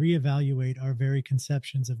and reevaluate our very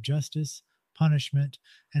conceptions of justice, punishment,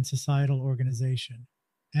 and societal organization.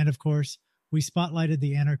 And of course, we spotlighted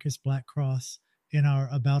the Anarchist Black Cross in our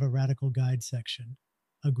About a Radical Guide section,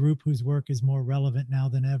 a group whose work is more relevant now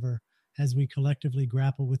than ever as we collectively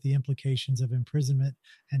grapple with the implications of imprisonment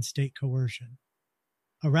and state coercion.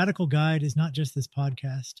 A Radical Guide is not just this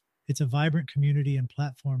podcast. It's a vibrant community and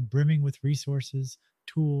platform brimming with resources,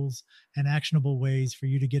 tools, and actionable ways for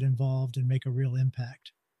you to get involved and make a real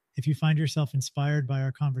impact. If you find yourself inspired by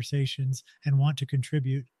our conversations and want to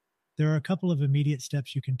contribute, there are a couple of immediate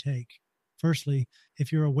steps you can take. Firstly,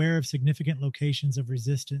 if you're aware of significant locations of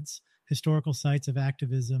resistance, historical sites of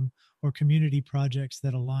activism, or community projects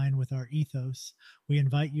that align with our ethos, we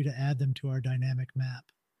invite you to add them to our dynamic map.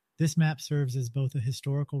 This map serves as both a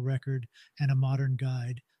historical record and a modern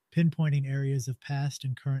guide, pinpointing areas of past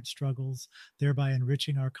and current struggles, thereby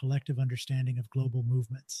enriching our collective understanding of global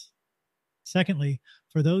movements. Secondly,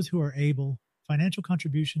 for those who are able, financial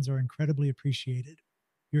contributions are incredibly appreciated.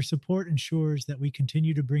 Your support ensures that we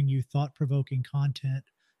continue to bring you thought-provoking content,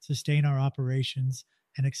 sustain our operations,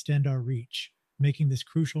 and extend our reach, making this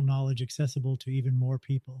crucial knowledge accessible to even more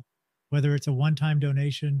people. Whether it's a one-time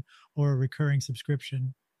donation or a recurring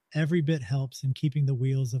subscription, every bit helps in keeping the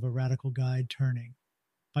wheels of a Radical Guide turning.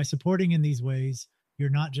 By supporting in these ways, you're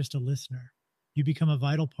not just a listener. You become a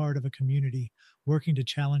vital part of a community working to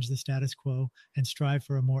challenge the status quo and strive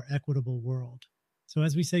for a more equitable world. So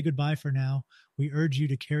as we say goodbye for now, we urge you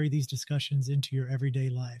to carry these discussions into your everyday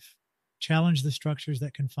life. Challenge the structures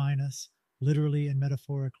that confine us, literally and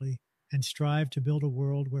metaphorically, and strive to build a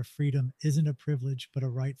world where freedom isn't a privilege but a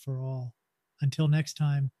right for all. Until next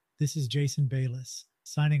time, this is Jason Bayless,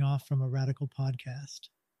 signing off from A Radical Podcast.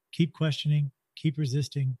 Keep questioning, keep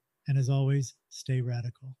resisting, and as always, stay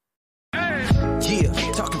radical. Yeah,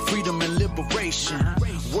 talking freedom and liberation.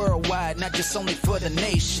 Worldwide, not just only for the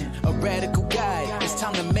nation. A radical guide, it's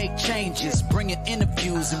time to make changes. Bringing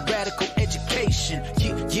interviews and radical education.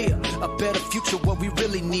 Yeah, a better future, what we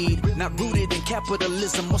really need. Not rooted in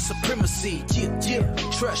capitalism or supremacy. Yeah,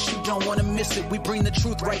 trust, you don't want to miss it. We bring the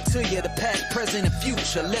truth right to you, the past, present, and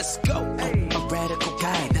future. Let's go. A radical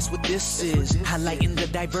guide, that's what this is. Highlighting the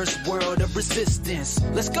diverse world of resistance.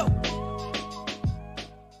 Let's go.